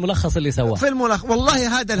جاوبها في الملخص اللي سواه.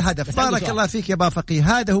 والله هذا الهدف. بارك الله فيك يا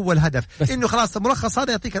بافقيه، هذا هو الهدف، إنه خلاص الملخص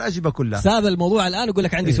هذا يعطيك الأجوبة كلها. ساب الموضوع الآن ويقول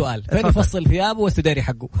لك عندي سؤال، فين يفصل ثيابه والسداري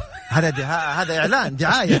حقه؟ هذا إعلان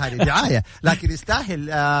دعاية، هذه دعاية، لكن يستاهل.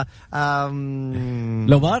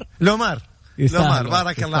 لومار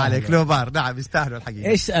بارك الله عليك. لومار نعم يستاهلوا الحقيقة.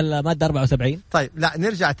 ايش المادة 74؟ طيب لا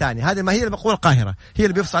نرجع تاني، هذه ما هي القوى القاهرة، هي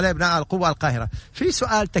اللي بيفصل عليها بناء القوى القاهرة. في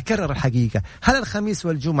سؤال تكرر الحقيقة، هل الخميس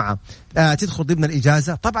والجمعة تدخل ضمن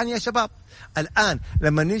الإجازة؟ طبعا يا شباب، الآن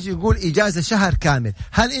لما نيجي نقول إجازة شهر كامل،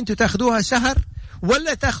 هل أنتوا تاخدوها شهر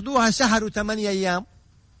ولا تاخدوها شهر و8 أيام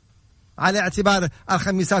على اعتبار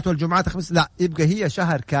الخميسات والجمعات؟ لا، يبقى هي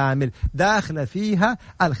شهر كامل داخل فيها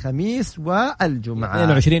الخميس والجمعة،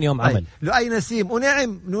 22 يوم عمل. لؤي نسيم،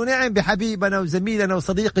 ونعم بحبيبنا وزميلنا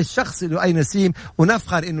وصديقي الشخصي لؤي نسيم،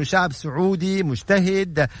 ونفخر انه شاب سعودي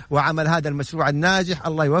مجتهد وعمل هذا المشروع الناجح،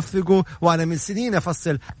 الله يوفقه. وانا من سنين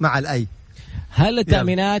افصل مع الأي. هل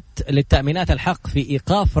للتأمينات الحق في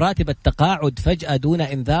إيقاف راتب التقاعد فجأة دون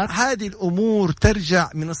إنذار؟ هذه الأمور ترجع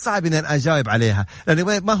من الصعب أن أجاوب عليها،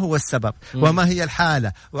 لأن ما هو السبب وما هي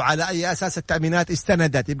الحالة وعلى أي أساس التأمينات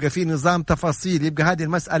استندت، يبقى في نظام تفاصيل، يبقى هذه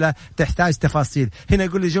المسألة تحتاج تفاصيل. هنا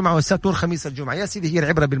يقول لي جمعة والسبت والخميس الجمعة، يا سيدي هي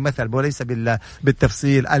العبرة بالمثل وليس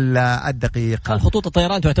بالتفصيل الدقيق. هل خطوط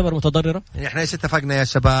الطيران تعتبر متضررة؟ احنا ايش اتفقنا يا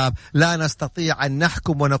شباب؟ لا نستطيع أن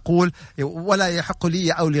نحكم ونقول، ولا يحق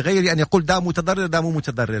لي أو لغيري أن يقول ده متضرر متضرر ده مو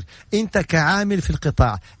متضرر. أنت كعامل في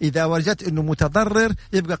القطاع إذا وجدت أنه متضرر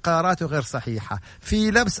يبقى قراراته غير صحيحة.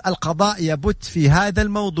 في لبس القضاء يبت في هذا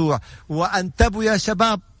الموضوع، وأنتبهوا يا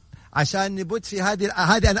شباب عشان نبت في هذه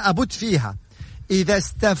أنا أبت فيها. إذا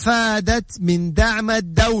استفادت من دعم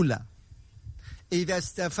الدولة، إذا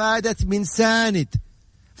استفادت من ساند،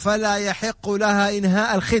 فلا يحق لها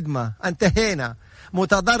إنهاء الخدمة. انتهينا.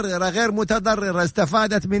 متضررة غير متضررة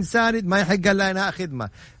استفادت من ساند ما يحق لها إنهاء خدمة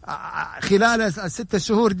خلال 6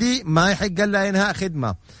 شهور دي، ما يحق لها إنهاء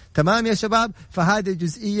خدمة. تمام يا شباب؟ فهذه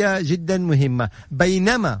جزئية جدا مهمة.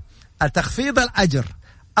 بينما تخفيض الأجر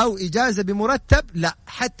أو إجازة بمرتب لا،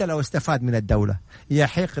 حتى لو استفاد من الدولة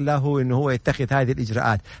يحق له إنه هو يتخذ هذه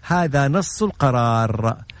الإجراءات. هذا نص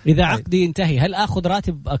القرار. إذا عقدي ينتهي هل أخذ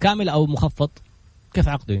راتب كامل أو مخفض؟ كيف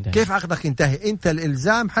عقده ينتهي؟ كيف عقدك ينتهي؟ أنت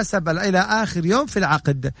الإلزام حسب إلى آخر يوم في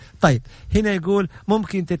العقد. طيب هنا يقول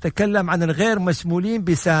ممكن تتكلم عن الغير مشمولين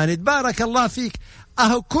بساند. بارك الله فيك.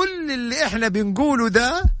 أهو كل اللي إحنا بنقوله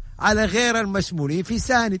ده على غير المشمولين في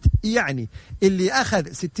ساند. يعني اللي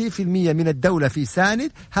أخذ 60% من الدولة في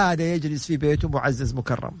ساند هذا يجلس في بيته معزز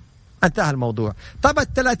مكرم. انتهى الموضوع. طب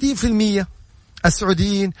 30%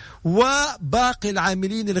 السعوديين وباقي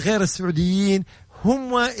العاملين الغير السعوديين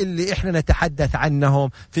هم اللي احنا نتحدث عنهم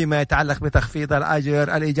فيما يتعلق بتخفيض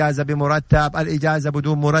الأجر، الإجازة بمرتب، الإجازة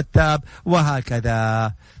بدون مرتب،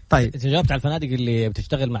 وهكذا. طيب انت جاوبت على الفنادق اللي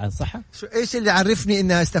بتشتغل مع الصحة؟ ايش اللي عرفني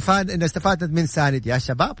انها استفادت من ساند يا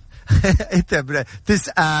شباب؟ انت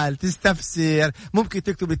تسأل تستفسر، ممكن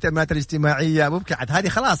تكتب التأمينات الاجتماعية، ممكن عاد هذه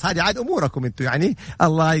خلاص هذه عاد اموركم انتم يعني.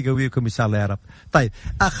 الله يقويكم ان شاء الله يا رب. طيب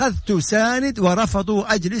اخذت ساند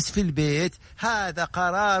ورفضوا اجلس في البيت، هذا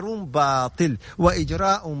قرار باطل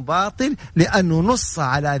واجراء باطل، لانه نص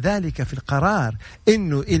على ذلك في القرار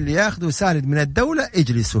انه اللي ياخذوا ساند من الدولة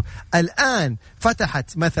اجلسوا. الان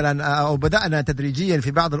فتحت مثلا أو بدأنا تدريجيا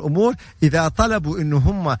في بعض الأمور، إذا طلبوا إنه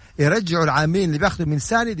هم يرجعوا العاملين اللي بياخذوا من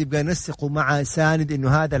ساند يبقى ينسقوا مع ساند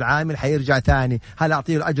إنه هذا العامل حيرجع ثاني، هل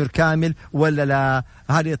أعطيه الأجر كامل ولا لا.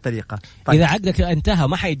 هذه الطريقة. طيب. إذا عقدك انتهى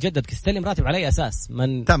ما حيتجدد تستلم راتب على أي أساس؟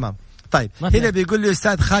 تمام. طيب هنا بيقول لي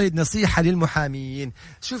أستاذ خالد نصيحة للمحامين.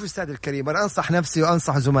 شوف أستاذ الكريم، أنا أنصح نفسي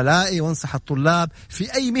وأنصح زملائي وأنصح الطلاب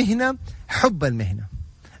في أي مهنة، حب المهنة،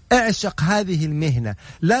 اعشق هذه المهنة،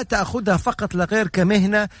 لا تأخذها فقط لغير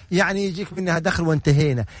كمهنة يعني يجيك منها دخل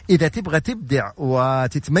وانتهينا. إذا تبغى تبدع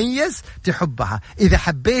وتتميز تحبها، إذا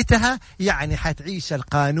حبيتها يعني حتعيش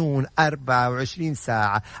القانون 24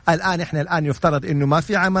 ساعة. الآن إحنا يفترض إنه ما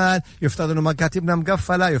في عمل، يفترض إنه مكاتبنا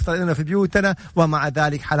مقفلة، يفترض إنه في بيوتنا، ومع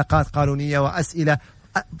ذلك حلقات قانونية وأسئلة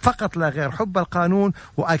فقط لا غير. حب القانون،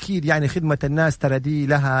 وأكيد يعني خدمة الناس ترى دي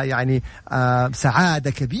لها يعني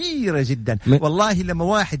سعادة كبيرة جدا. والله لما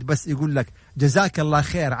واحد بس يقول لك جزاك الله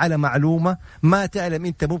خير على معلومة ما تعلم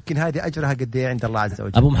أنت ممكن هذه أجرها قد إيه عند الله عز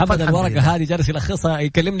وجل. أبو محمد الورقة هذه جالس يلخصها،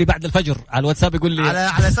 يكلمني بعد الفجر على الواتساب يقول لي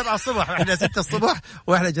على 7 الصبح وإحنا 6 الصبح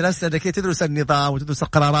وإحنا جلسنا لكي تدرس النظام وتدرس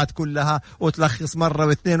القرارات كلها وتلخص مرة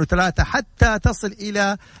واثنين وثلاثة حتى تصل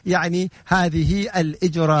إلى يعني هذه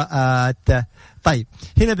الإجراءات. طيب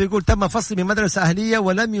هنا بيقول تم فصلي من مدرسة أهلية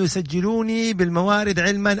ولم يسجلوني بالموارد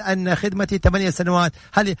علما أن خدمتي 8 سنوات.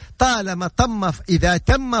 هل طالما إذا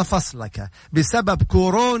تم فصلك بسبب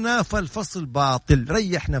كورونا فالفصل باطل،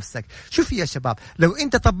 ريح نفسك. شوف يا شباب، لو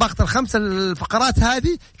أنت طبقت ال5 الفقرات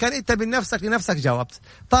هذه كان أنت من نفسك لنفسك جاوبت.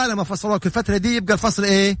 طالما فصلوك الفترة دي يبقى الفصل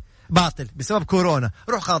إيه؟ باطل بسبب كورونا،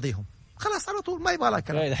 روح قاضيهم خلاص على طول، ما يبغى لك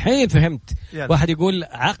كلام. الحين فهمت. يلا. واحد يقول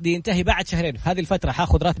عقدي ينتهي بعد 2 في هذه الفترة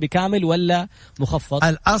حاخذ راتبي كامل ولا مخفض؟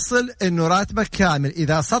 الأصل إنه راتبك كامل.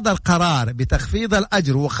 إذا صدر قرار بتخفيض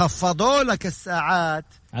الأجر وخفضوا لك الساعات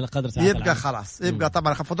على قدر ساعات يبقى العمل. خلاص يبقى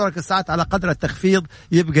طبعا خفضوا لك الساعات على قدر التخفيض،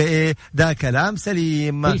 يبقى إيه ده كلام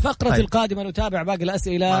سليم. في الفقرة القادمة نتابع باقي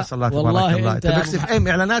الأسئلة. ما شاء الله والله تبارك الله. تبكس في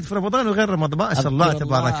أي إعلانات في رمضان وغير رمضان؟ ما شاء الله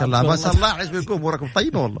تبارك الله، ما شاء الله. عشان أموركم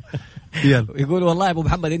طيبة والله. يقول والله يا أبو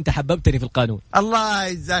محمد أنت حببتني في القانون. الله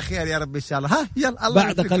يجزاه خير يا رب إن شاء الله. ها يلا الله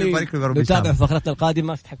بعد قليل نتابع فقرتنا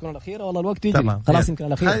القادمة. تحكون الأخيرة والله الوقت يجري خلاص. يمكن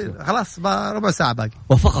الأخيرة خلاص ربع ساعة باقي.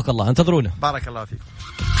 وفقك الله، انتظرونا. بارك الله فيك.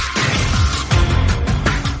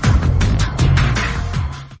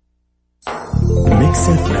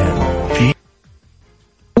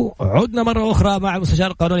 عدنا مرة أخرى مع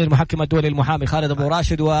المستشار القانوني المحكم الدولي المحامي خالد أبو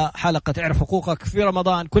راشد، وحلقة اعرف حقوقك في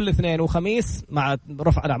رمضان كل اثنين وخميس مع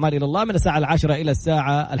رفع الأعمال إلى الله من الساعة 10 إلى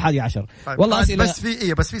الساعة 11. طيب والله أسئلة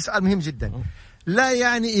بس في سؤال مهم جدا. لا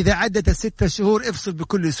يعني إذا عدت 6 شهور افصل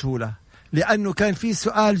بكل سهولة، لأنه كان في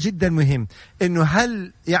سؤال جدا مهم إنه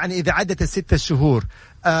هل يعني إذا عدت 6 شهور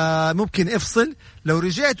ممكن افصل. لو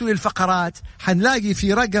رجعتوا للفقرات حنلاقي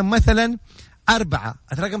في رقم مثلا 4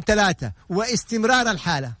 رقم 3 واستمرار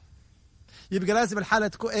الحالة. يبقى لازم الحالة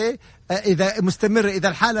تكون إيه إذا مستمرة. إذا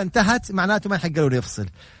الحالة انتهت معناته ما يحق له يفصل.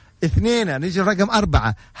 2 نيجي الرقم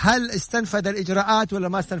 4 هل استنفذ الإجراءات ولا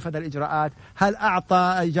ما استنفذ الإجراءات؟ هل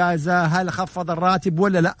أعطى إجازة؟ هل خفض الراتب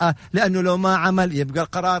ولا لا؟ لأنه لو ما عمل يبقى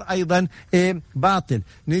القرار أيضا باطل.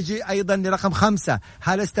 نيجي أيضا لرقم 5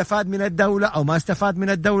 هل استفاد من الدولة أو ما استفاد من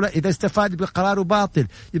الدولة؟ إذا استفاد يبقى قراره باطل.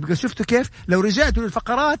 يبقى شفتوا كيف لو رجعتوا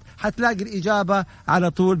للفقرات حتلاقي الإجابة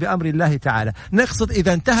على طول بأمر الله تعالى. نقصد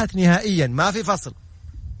إذا انتهت نهائيا ما في فصل،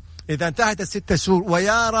 إذا انتهت 6 شهور،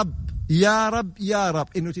 ويا رب يا رب يا رب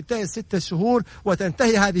إنه تنتهي 6 شهور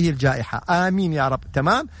وتنتهي هذه الجائحة، آمين يا رب.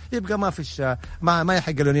 تمام، يبقى ما فيش ما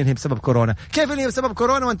يحق له ينهي بسبب كورونا. كيف ينهي بسبب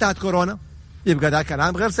كورونا وانتهت كورونا؟ يبقى ذا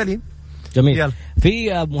كلام غير سليم. جميل. يلا.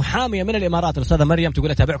 في محامية من الإمارات الأستاذة مريم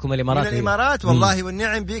تقول أتابعكم الإمارات. من الإمارات والله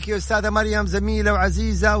والنعم بك يا أستاذة مريم، زميلة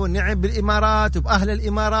وعزيزة، والنعم بالإمارات وبأهل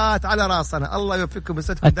الإمارات على راسنا. الله يوفقكم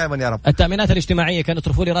ويسعدكم دائما يا رب. التأمينات الاجتماعية كانوا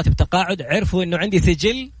يصرفوا لي راتب تقاعد، عرفوا إنه عندي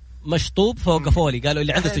سجل مشطوب فوقفوا لي، قالوا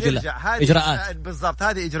اللي عنده سجل إجراءات. بالضبط،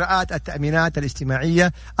 هذه إجراءات التأمينات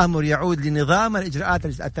الاجتماعية، أمر يعود لنظام الإجراءات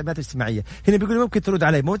التأمينات الاجتماعية. هنا بيقولوا ممكن ترد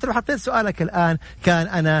علي، مو لو حطيت سؤالك الآن كان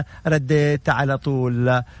أنا رديت على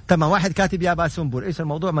طول. تمام، واحد كاتب يا باسنبل إيش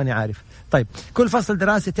الموضوع ماني عارف. طيب، كل فصل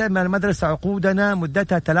دراسي تعمل المدرسة عقودنا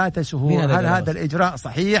مدتها 3 شهور، هل هذا الإجراء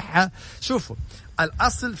صحيح؟ شوفوا،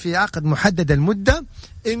 الأصل في عقد محدد المدة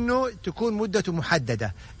إنه تكون مدته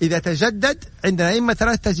محددة، إذا تجدد عندنا إما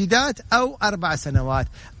 3 تجديدات أو 4 سنوات.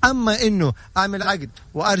 أما إنه أعمل عقد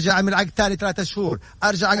وأرجع أعمل عقد ثاني 3 شهور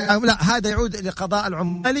أرجع لا، هذا يعود لقضاء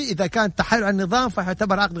العمالي. إذا كان تحايل على النظام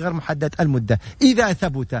فيعتبر عقد غير محدد المدة إذا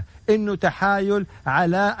ثبت إنه تحايل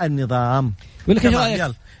على النظام.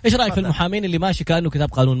 ايش رايك في المحامين اللي ماشي كانه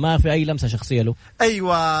كتاب قانون ما في اي لمسه شخصيه له؟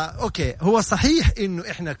 ايوه اوكي، هو صحيح انه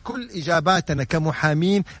احنا كل اجاباتنا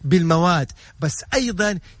كمحامين بالمواد، بس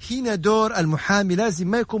ايضا هنا دور المحامي لازم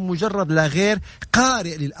ما يكون مجرد لا غير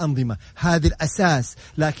قارئ للانظمه، هذا الاساس.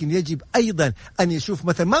 لكن يجب ايضا ان يشوف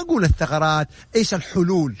مثلا ما نقول الثغرات، ايش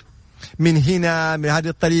الحلول من هنا من هذه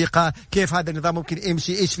الطريقة، كيف هذا النظام ممكن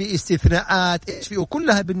يمشي، إيش في استثناءات، إيش في،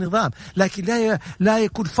 وكلها بالنظام. لكن لا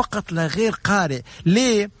يكون فقط لا غير قارئ.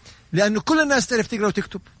 ليه؟ لأنه كل الناس تعرف تقرأ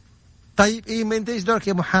وتكتب. طيب إيه ما أنت إيش دورك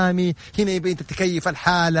يا محامي؟ هنا يبقى أنت تكيف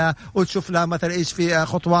الحالة وتشوف لها مثلا إيش في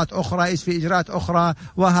خطوات أخرى، إيش في إجراءات أخرى،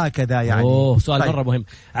 وهكذا يعني. سؤال طيب. مرة مهم.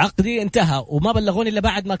 عقدي انتهى وما بلغوني إلا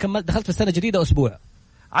بعد ما كملت، دخلت في السنة الجديدة أسبوع.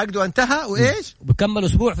 عقده انتهى وإيش؟ بكمل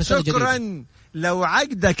أسبوع في السنة الجديدة. شكرا. لو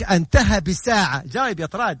عقدك انتهى بساعة، جاوب يا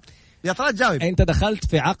طراد، يا طراد جاوب. انت دخلت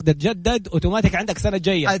في عقد تجدد اوتوماتيك عندك سنة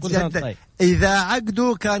جاية. طيب. اذا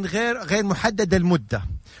عقده كان غير محدد المدة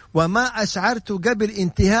وما اشعرت قبل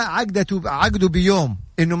انتهاء عقده بيوم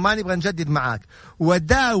انه ما نبغى نجدد معاك،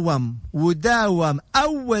 وداوم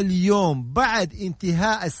اول يوم بعد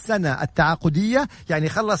انتهاء السنة التعاقدية، يعني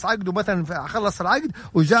خلص عقده مثلا، خلص العقد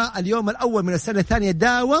وجاء اليوم الاول من السنة الثانية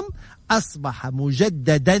داوم، أصبح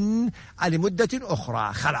مجددا لمدة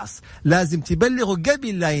أخرى. خلاص لازم تبلغه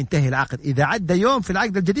قبل لا ينتهي العقد. إذا عدى يوم في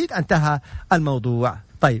العقد الجديد انتهى الموضوع.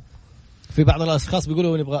 طيب، في بعض الاشخاص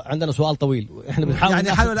بيقولوا نبغى عندنا سؤال طويل، احنا بنحاول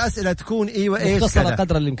يعني حلو الاسئله تكون ايوه ايش مختصره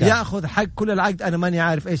قدر الامكان، ياخذ حق كل العقد. انا ماني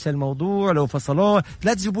عارف ايش الموضوع، لو فصلوه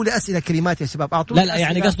لا تجيبوا لي اسئله كلمات يا شباب، اعطوني. لا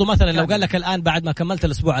يعني قصده مثلا لو قال لك الان بعد ما كملت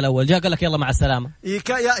الاسبوع الاول جاء قال لك يلا مع السلامه،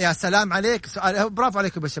 يا سلام عليك، برافو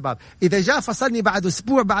عليكم يا شباب. اذا جاء فصلني بعد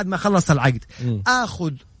اسبوع بعد ما خلص العقد،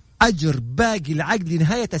 اخذ أجر باقي العقد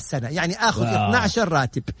لنهاية السنة، يعني آخذ 12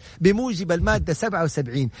 راتب بموجب المادة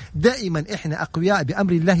 77. دائما إحنا أقوياء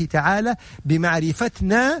بأمر الله تعالى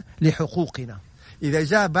بمعرفتنا لحقوقنا. إذا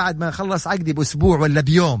جاء بعد ما خلص عقدي بأسبوع ولا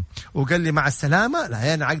بيوم وقال لي مع السلامة،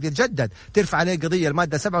 لا أنا عقدي يتجدد، ترفع عليه قضية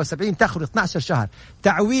المادة 77 تأخذ 12 شهر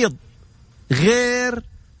تعويض غير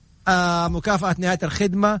مكافأة نهاية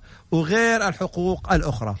الخدمة وغير الحقوق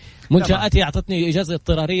الأخرى. منشآتي أعطتني إجازة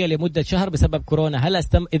اضطرارية لمدة شهر بسبب كورونا، هل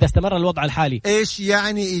إذا استمر الوضع الحالي؟ إيش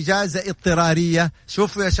يعني إجازة اضطرارية؟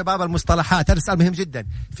 شوفوا يا شباب المصطلحات، هذا سؤال مهم جدا.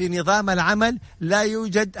 في نظام العمل لا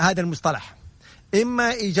يوجد هذا المصطلح،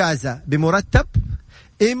 إما إجازة بمرتب،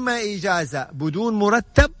 إما إجازة بدون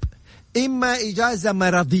مرتب، إما إجازة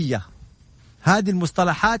مرضية. هذه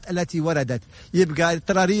المصطلحات التي وردت. يبقى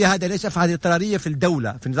الاضطرارية هذا ليش أفعل الاضطرارية في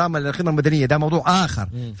الدولة في نظام الخدمة المدنية، ده موضوع آخر.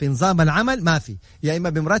 في نظام العمل ما في، يا إما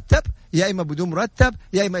بمرتب يا إما بدون مرتب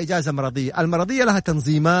يا إما إجازة مرضية. المرضية لها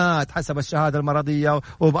تنظيمات حسب الشهادة المرضية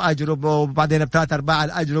وبأجر وبعدين ب3/4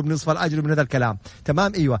 الأجر بنصف الأجر من هذا الكلام.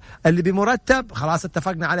 تمام أيوة. اللي بمرتب خلاص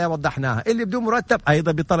اتفقنا عليها وضحناها، اللي بدون مرتب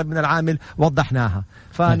أيضا بطلب من العامل وضحناها.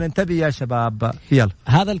 فننتبه يا شباب. يلا،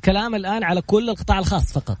 هذا الكلام الآن على كل القطاع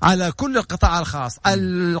الخاص فقط، على كل القطاع القطاع الخاص.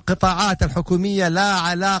 القطاعات الحكومية لا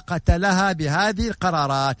علاقة لها بهذه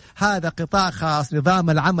القرارات، هذا قطاع خاص، نظام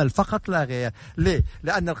العمل فقط لا غير. ليه؟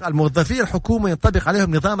 لأن الموظفين الحكومة ينطبق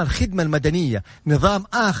عليهم نظام الخدمة المدنية، نظام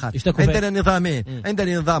آخر. عندنا نظامين،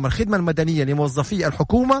 عندنا نظام الخدمة المدنية لموظفي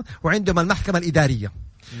الحكومة، وعندهم المحكمة الإدارية،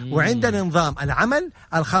 وعندنا نظام العمل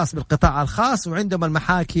الخاص بالقطاع الخاص، وعندهم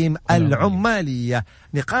المحاكم العمالية.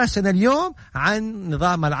 نقاشنا اليوم عن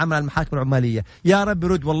نظام العمل المحاكم العمالية. يا رب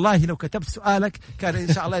رد، والله لو كتبت سؤالك كان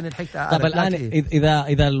إن شاء الله إن الحكت. طب الآن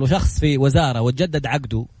إذا الشخص في وزارة وتجدد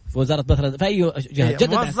عقده في وزارة مثلا في أي جهة،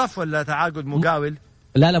 جدد موظف ولا تعاقد مقاول؟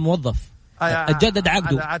 لا موظف. تجدد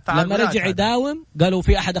عقده، لما رجع يداوم قالوا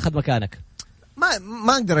في أحد أخذ مكانك.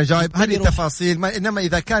 ما أقدر أجاوب هذه التفاصيل، إنما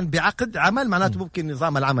إذا كان بعقد عمل معناته ممكن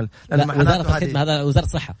نظام العمل. وزارة الخدمة، هذا وزارة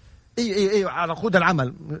الصحة. اي على عقود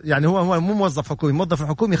العمل، يعني هو مو موظف حكومي، موظف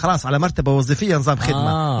الحكومي خلاص على مرتبة وظيفية نظام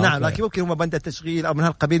خدمة. نعم، لكن ممكن هو بند التشغيل أو من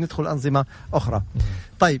هالقبيل ندخل أنظمة أخرى.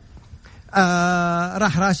 طيب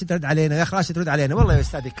راح راشد رد علينا. يا أخي راشد رد علينا والله يا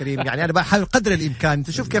أستاذ الكريم، يعني أنا بحاول قدر الإمكان.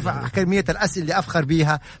 تشوف كيف كمية الأسئلة اللي أفخر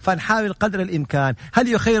بيها، فنحاول قدر الإمكان. هل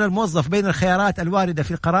يخير الموظف بين الخيارات الواردة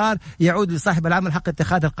في القرار؟ يعود لصاحب العمل حق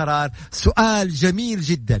اتخاذ القرار. سؤال جميل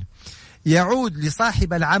جدا. يعود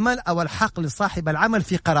لصاحب العمل أو الحق لصاحب العمل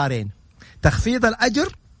في قرارين: تخفيض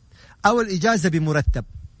الأجر أو الإجازة بمرتب.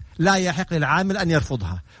 لا يحق للعامل أن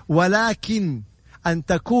يرفضها، ولكن أن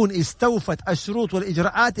تكون استوفت الشروط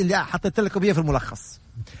والإجراءات اللي حطيت لكم هي في الملخص.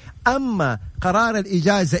 أما قرار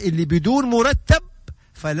الإجازة اللي بدون مرتب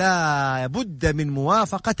فلا بد من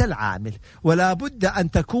موافقة العامل، ولا بد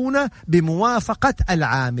أن تكون بموافقة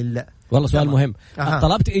العامل. والله سؤال مهم.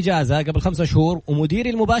 طلبت إجازة قبل 5 شهور ومديري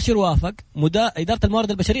المباشر وافق، إدارة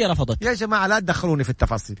الموارد البشرية رفضت. يا جماعة لا تدخلوني في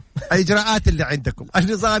التفاصيل. الإجراءات اللي عندكم،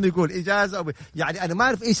 النظام يقول إجازة يعني أنا ما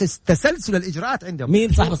أعرف إيش تسلسل الإجراءات عندهم.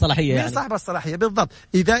 مين صاحب الصلاحية؟ مين صاحب الصلاحية بالضبط؟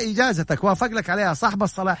 إذا إجازتك وافق لك عليها صاحب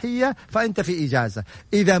الصلاحية فأنت في إجازة.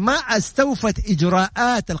 إذا ما استوفت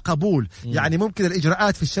إجراءات القبول، يعني ممكن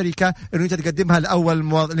الإجراءات في الشركة إنه أنت تقدمها الأول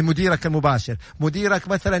لمديرك المباشر، مديرك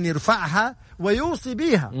مثلا يرفعها ويوصي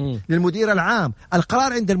بها للمدير العام.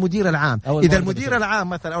 القرار عند المدير العام. إذا المدير العام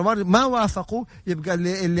مثلا ما وافقوا، يبقى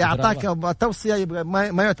اللي أعطاك التوصية يبقى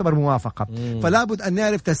ما يعتبر موافقة. فلا بد أن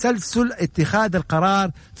نعرف تسلسل اتخاذ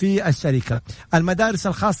القرار في الشركة. المدارس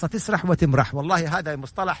الخاصة تسرح وتمرح، والله هذا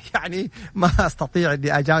مصطلح يعني ما أستطيع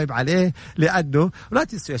أني أجاوب عليه، لأنه لا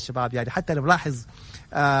تنسوا يا الشباب، يعني حتى نلاحظ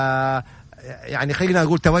يعني خلينا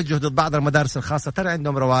نقول توجه ضد بعض المدارس الخاصة. ترى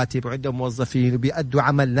عندهم رواتب وعندهم موظفين وبيأدوا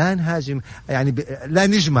عمل. لا نهاجم يعني لا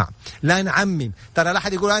نجمع، لا نعمم. ترى لا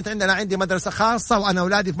أحد يقول أنا عندي مدرسة خاصة وأنا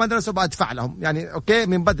أولادي في مدرسة وبأدفع لهم، يعني أوكي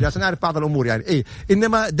من بدري عشان أعرف بعض الأمور، يعني إيه.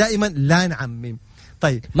 إنما دائما لا نعمم.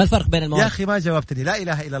 طيب ما الفرق بين المواد؟ يا أخي ما جاوبتني. لا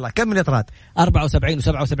إله إلا الله. كم من إطراد؟ 74 و77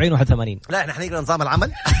 و81. لا إحنا حنقرأ نظام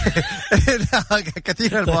العمل.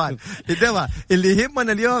 كثير المواد. إنما اللي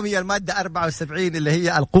يهمنا اليوم هي المادة 74 اللي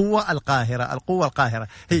هي القوة القاهرة. القوة القاهرة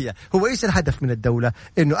هو إيش الهدف من الدولة؟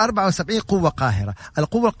 إنه 74 قوة قاهرة.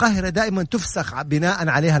 القوة القاهرة دائما تفسخ بناء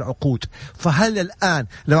عليها العقود. فهل الآن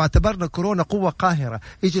لو اعتبرنا كورونا قوة قاهرة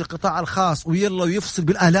يجي القطاع الخاص ويلا ويفصل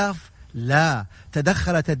بالآلاف؟ لا،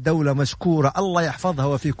 تدخلت الدولة مشكورة الله يحفظها،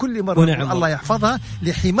 وفي كل مرة الله يحفظها،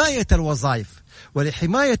 لحماية الوظائف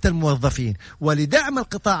ولحماية الموظفين ولدعم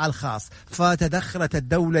القطاع الخاص. فتدخلت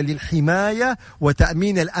الدولة للحماية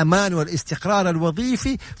وتأمين الأمان والاستقرار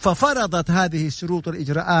الوظيفي، ففرضت هذه الشروط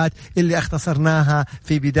والإجراءات اللي اختصرناها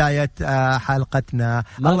في بداية حلقتنا.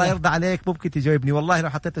 الله يرضى عليك، ممكن تجاوبني؟ والله لو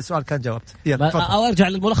حطيت السؤال كان جاوبت. أو أرجع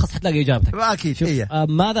للملخص حتلاقي إجابتك. أكيد.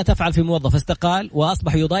 ماذا تفعل في موظف استقال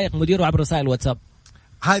وأصبح يضايق مديره عبر رسائل الواتساب؟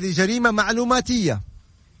 هذه جريمة معلوماتية.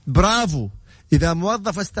 برافو. إذا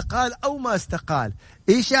موظف استقال أو ما استقال،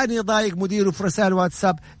 إيش يعني يضايق مديره في رسائل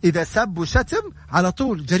واتساب؟ إذا سب وشتم على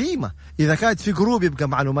طول جريمة. إذا كانت في جروب يبقى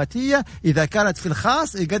معلوماتية. إذا كانت في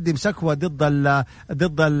الخاص يقدم شكوى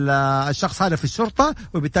ضد الشخص هذا في الشرطة،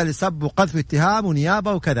 وبالتالي سب وقذف اتهام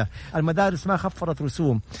ونيابة وكذا. المدارس ما خفضت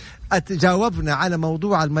رسوم. جاوبنا على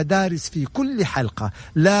موضوع المدارس في كل حلقة.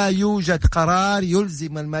 لا يوجد قرار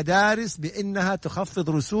يلزم المدارس بأنها تخفض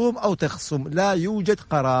رسوم أو تخصم. لا يوجد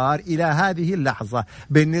قرار إلى هذه اللحظة.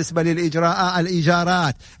 بالنسبة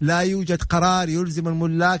الإيجارات لا يوجد قرار يلزم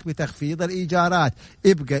الملاك بتخفيض الإيجارات.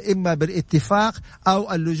 يبقى إما بالاتفاق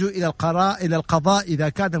أو اللجوء إلى القضاء إذا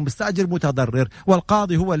كان المستأجر متضرر،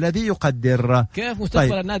 والقاضي هو الذي يقدر. كيف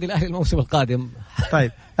مستقبل النادي الأهلي الموسم القادم؟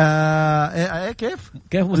 طيب كيف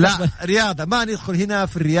مستقبل؟ لا رياضة، ما ندخل هنا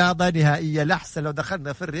في الرياضة نهائيا. لحسن لو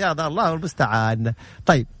دخلنا في الرياضة الله المستعان.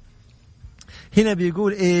 طيب هنا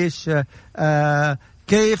بيقول إيش؟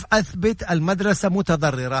 كيف أثبت المدرسة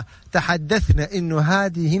متضررة؟ تحدثنا إنه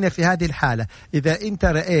هذه هنا في هذه الحالة إذا أنت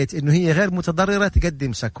رأيت إنه هي غير متضررة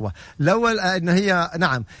تقدم شكوى. لو إنه هي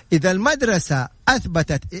نعم، إذا المدرسة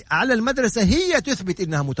أثبتت على المدرسة هي تثبت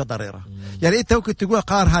إنها متضررة. يعني أنت ممكن تقول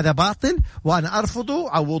قرار هذا باطل وأنا أرفضه،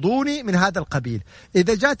 عوضوني من هذا القبيل.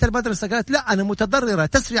 إذا جاءت المدرسة قالت لا أنا متضررة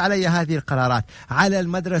تسري علي هذه القرارات، على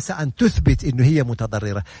المدرسة أن تثبت إنه هي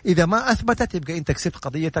متضررة. إذا ما أثبتت يبقى أنت كسبت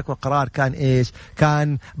قضيتك والقرار كان إيش؟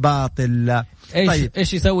 كان باطل. طيب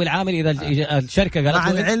إيش يسوي العامل إذا الشركة قالت مع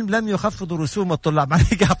العلم لم يخفضوا رسوم الطلاب؟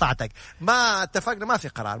 معلش قاطعتك، ما اتفقنا، ما في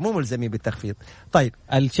قرار، مو ملزمين بالتخفيض. طيب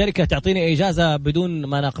الشركة تعطيني إجازة بدون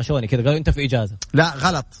ما ناقشوني كذا، قالوا أنت في إجازة. لا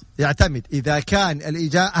غلط، يعتمد إذا كان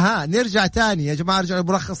الإجازة. نرجع تاني يا جماعة، ارجعوا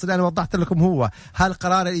الملخص اللي أنا وضحت لكم. هو هل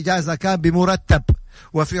قرار الإجازة كان بمرتب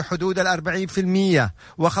وفي حدود 40%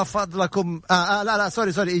 وخفض لكم لا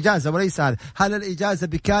سوري إجازة وليس هذا. هل الإجازة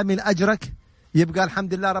بكامل أجرك؟ يبقى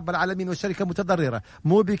الحمد لله رب العالمين والشركة متضررة.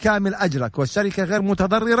 مو بكامل أجرك والشركة غير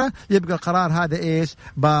متضررة يبقى القرار هذا إيش؟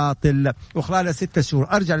 باطل. وخلال 6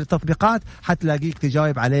 شهور أرجع للتطبيقات حتلاقيك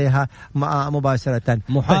تجاوب عليها مباشرة.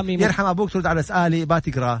 محامي طيب يرحم أبوك ترد على سؤالي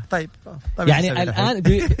باتقرأ. طيب يعني الآن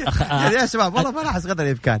يعني يا شباب والله ما راح قدر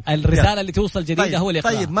الإمكان الرسالة اللي توصل جديدة. طيب هو اللي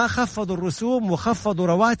طيب ما خفضوا الرسوم وخفضوا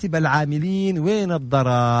رواتب العاملين، وين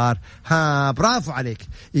الضرر؟ برافو عليك.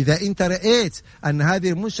 إذا أنت رأيت أن هذه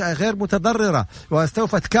المنشأة غير متضررة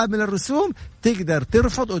واستوفت كامل الرسوم تقدر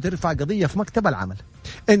ترفض وترفع قضية في مكتب العمل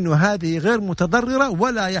إنه هذه غير متضررة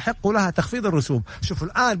ولا يحق لها تخفيض الرسوم. شوفوا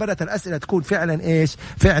الآن بدأت الأسئلة تكون فعلا إيش؟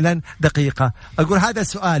 فعلا دقيقة. أقول هذا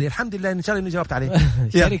سؤالي، الحمد لله إن شاء الله إني جاوبت عليه.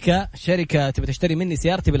 شركة تبي تشتري مني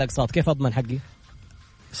سيارتي بالأقساط، كيف أضمن حقي؟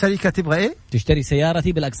 شركة تبغى إيه؟ تشتري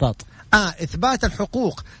سيارتي بالأقساط. إثبات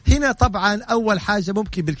الحقوق هنا طبعا أول حاجة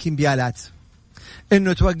ممكن بالكمبيالات،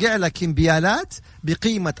 إنه توقع لك كمبيالات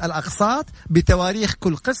بقيمة الأقساط بتواريخ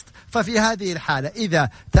كل قسط. ففي هذه الحالة إذا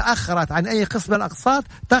تأخرت عن أي قسط من الأقساط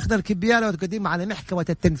تأخذ الكمبيالة وتقدمها على محكمة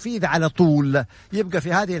التنفيذ على طول. يبقى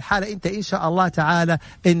في هذه الحالة أنت إن شاء الله تعالى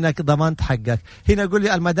إنك ضمنت حقك. هنا يقول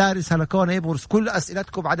لي المدارس هلكون يبرز كل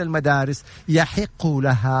أسئلتكم عن المدارس يحق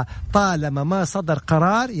لها طالما ما صدر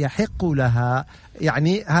قرار يحق لها،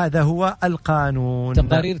 يعني هذا هو القانون.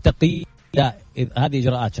 تقارير تقييم لا هذه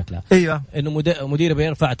إجراءات شكلها. أيوة. إنه مدير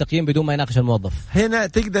بيرفع تقييم بدون ما يناقش الموظف. هنا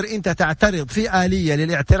تقدر أنت تعترض في آلية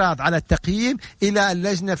للاعتراض على التقييم إلى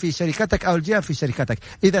اللجنة في شركتك أو الجهة في شركتك.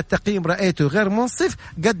 إذا التقييم رأيته غير منصف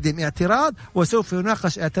قدم اعتراض وسوف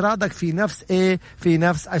يناقش اعتراضك في نفس في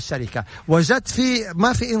نفس الشركة. وجدت في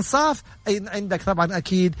ما في إنصاف عندك طبعا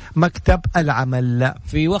أكيد مكتب العمل.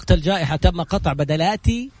 في وقت الجائحة تم قطع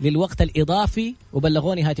بدلاتي للوقت الإضافي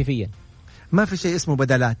وبلغوني هاتفيا. ما في شيء اسمه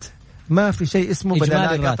بدلات، ما في شيء اسمه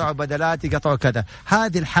بدلات، قطعوا بدلات قطعوا كذا.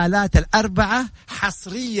 هذه الحالات الأربعة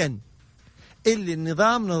حصريا اللي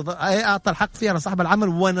النظام أعطى الحق فيها لصاحب العمل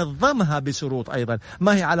ونظمها بشروط أيضا،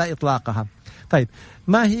 ما هي على إطلاقها. طيب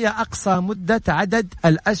ما هي أقصى مدة عدد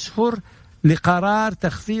الأشهر لقرار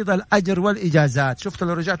تخفيض الأجر والإجازات؟ شفتوا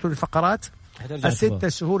لو رجعتوا للفقرات 6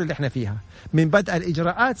 شهور اللي احنا فيها من بدء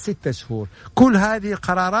الإجراءات 6 شهور. كل هذه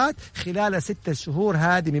القرارات خلال 6 شهور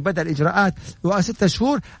هذه من بدء الإجراءات و6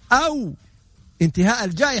 شهور أو انتهاء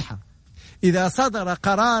الجائحة. إذا صدر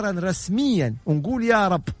قرارا رسميا ونقول يا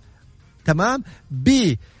رب تمام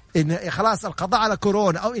إن خلاص القضاء على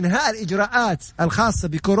كورونا أو إنهاء الإجراءات الخاصة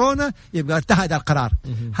بكورونا يبقى انتهى هذا القرار.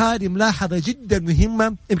 هذه ملاحظة جدا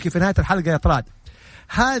مهمة يمكن في نهاية الحلقة يطراد.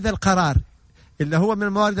 هذا القرار اللي هو من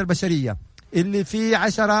الموارد البشرية اللي في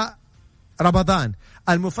 10 رمضان،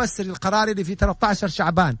 المفسر القرار اللي في 13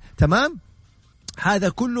 شعبان، تمام، هذا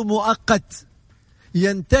كله مؤقت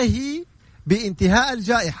ينتهي بانتهاء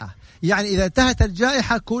الجائحة. يعني إذا انتهت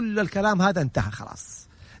الجائحة كل الكلام هذا انتهى خلاص،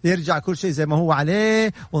 يرجع كل شيء زي ما هو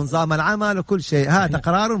عليه ونظام العمل وكل شيء. هذا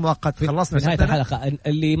قرار مؤقت. خلصنا في نهاية الحلقة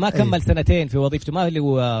اللي ما كمل سنتين في وظيفته ما اللي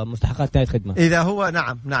هو مستحقات نهاية خدمة إذا هو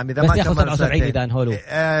نعم إذا بس ما ياخذ كمل 77 إذا انهولو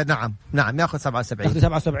نعم ياخذ 77.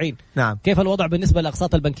 77 نعم. كيف الوضع بالنسبة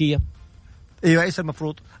للأقساط البنكية؟ ايوه ايش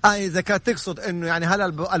المفروض؟ إذا كانت تقصد انه يعني هل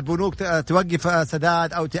البنوك توقف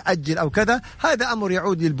سداد او تأجل او كذا، هذا امر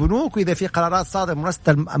يعود للبنوك. واذا في قرارات صادره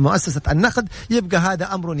مؤسسة النقد يبقى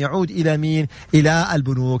هذا امر يعود الى مين؟ الى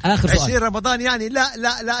البنوك. 20 رمضان يعني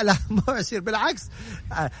لا مو 20 بالعكس.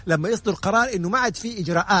 لما يصدر قرار انه ما عاد في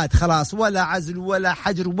اجراءات خلاص ولا عزل ولا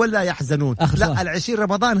حجر ولا يحزنون، لا 20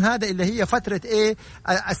 رمضان هذا اللي هي فترة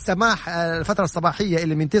السماح، الفترة الصباحية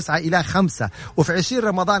اللي من 9 إلى 5. وفي 20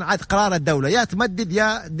 رمضان عاد قرار الدولة يا تمدد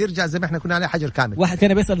يا نرجع زي ما احنا كنا عليه حجر كامل. واحد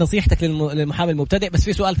كان بيسأل نصيحتك للمحامي المبتدئ، بس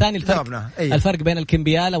في سؤال ثاني الفرق بين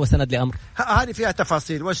الكمبيالة وسند لأمر. هذه فيها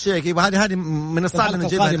تفاصيل والشيء، وهذه من الصعب ان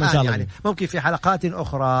نجيبها الآن يعني، ممكن في حلقات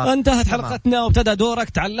أخرى. انتهت حلقتنا وابتدى دورك،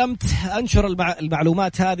 تعلمت، انشر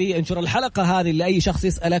المعلومات هذه، انشر الحلقة هذه لأي شخص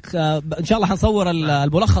يسألك. إن شاء الله حنصور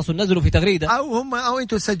الملخص وننزله في تغريدة، أو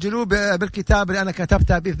أنتم سجلوه بالكتاب اللي أنا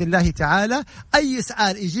كتبتها بإذن الله تعالى. أي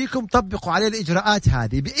سؤال يجيكم طبقوا عليه الإجراءات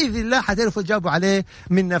هذه بإذن الله، حتعرفوا تجاوبوا عليه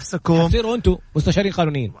من نفسكم، تصيروا أنتم مستشارين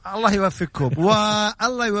قانونيين. الله يوفقكم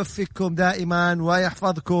والله يوفقكم دائما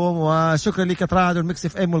ويحفظكم. وشكرا لك تراد والميكس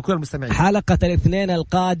اف ام وكل المستمعين. حلقة الاثنين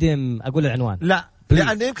القادم أقول العنوان لا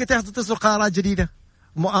لأن يمكن تصدر قرارات جديدة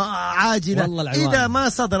عاجلة. إذا ما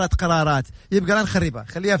صدرت قرارات يبقى لا نخربها،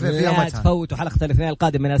 خليها في يومتها. لا تفوتوا حلقة الاثنين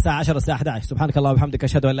القادم من الساعة 10 الساعة 11. سبحانك اللهم وبحمدك،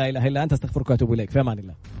 أشهد أن لا إله إلا أنت، أستغفرك وأتوب إليك. في أمان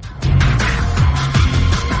الله.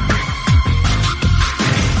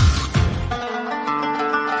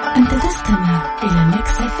 أنت تستمع إلى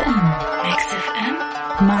ميكس اف ام. ميكس اف ام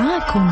معاكم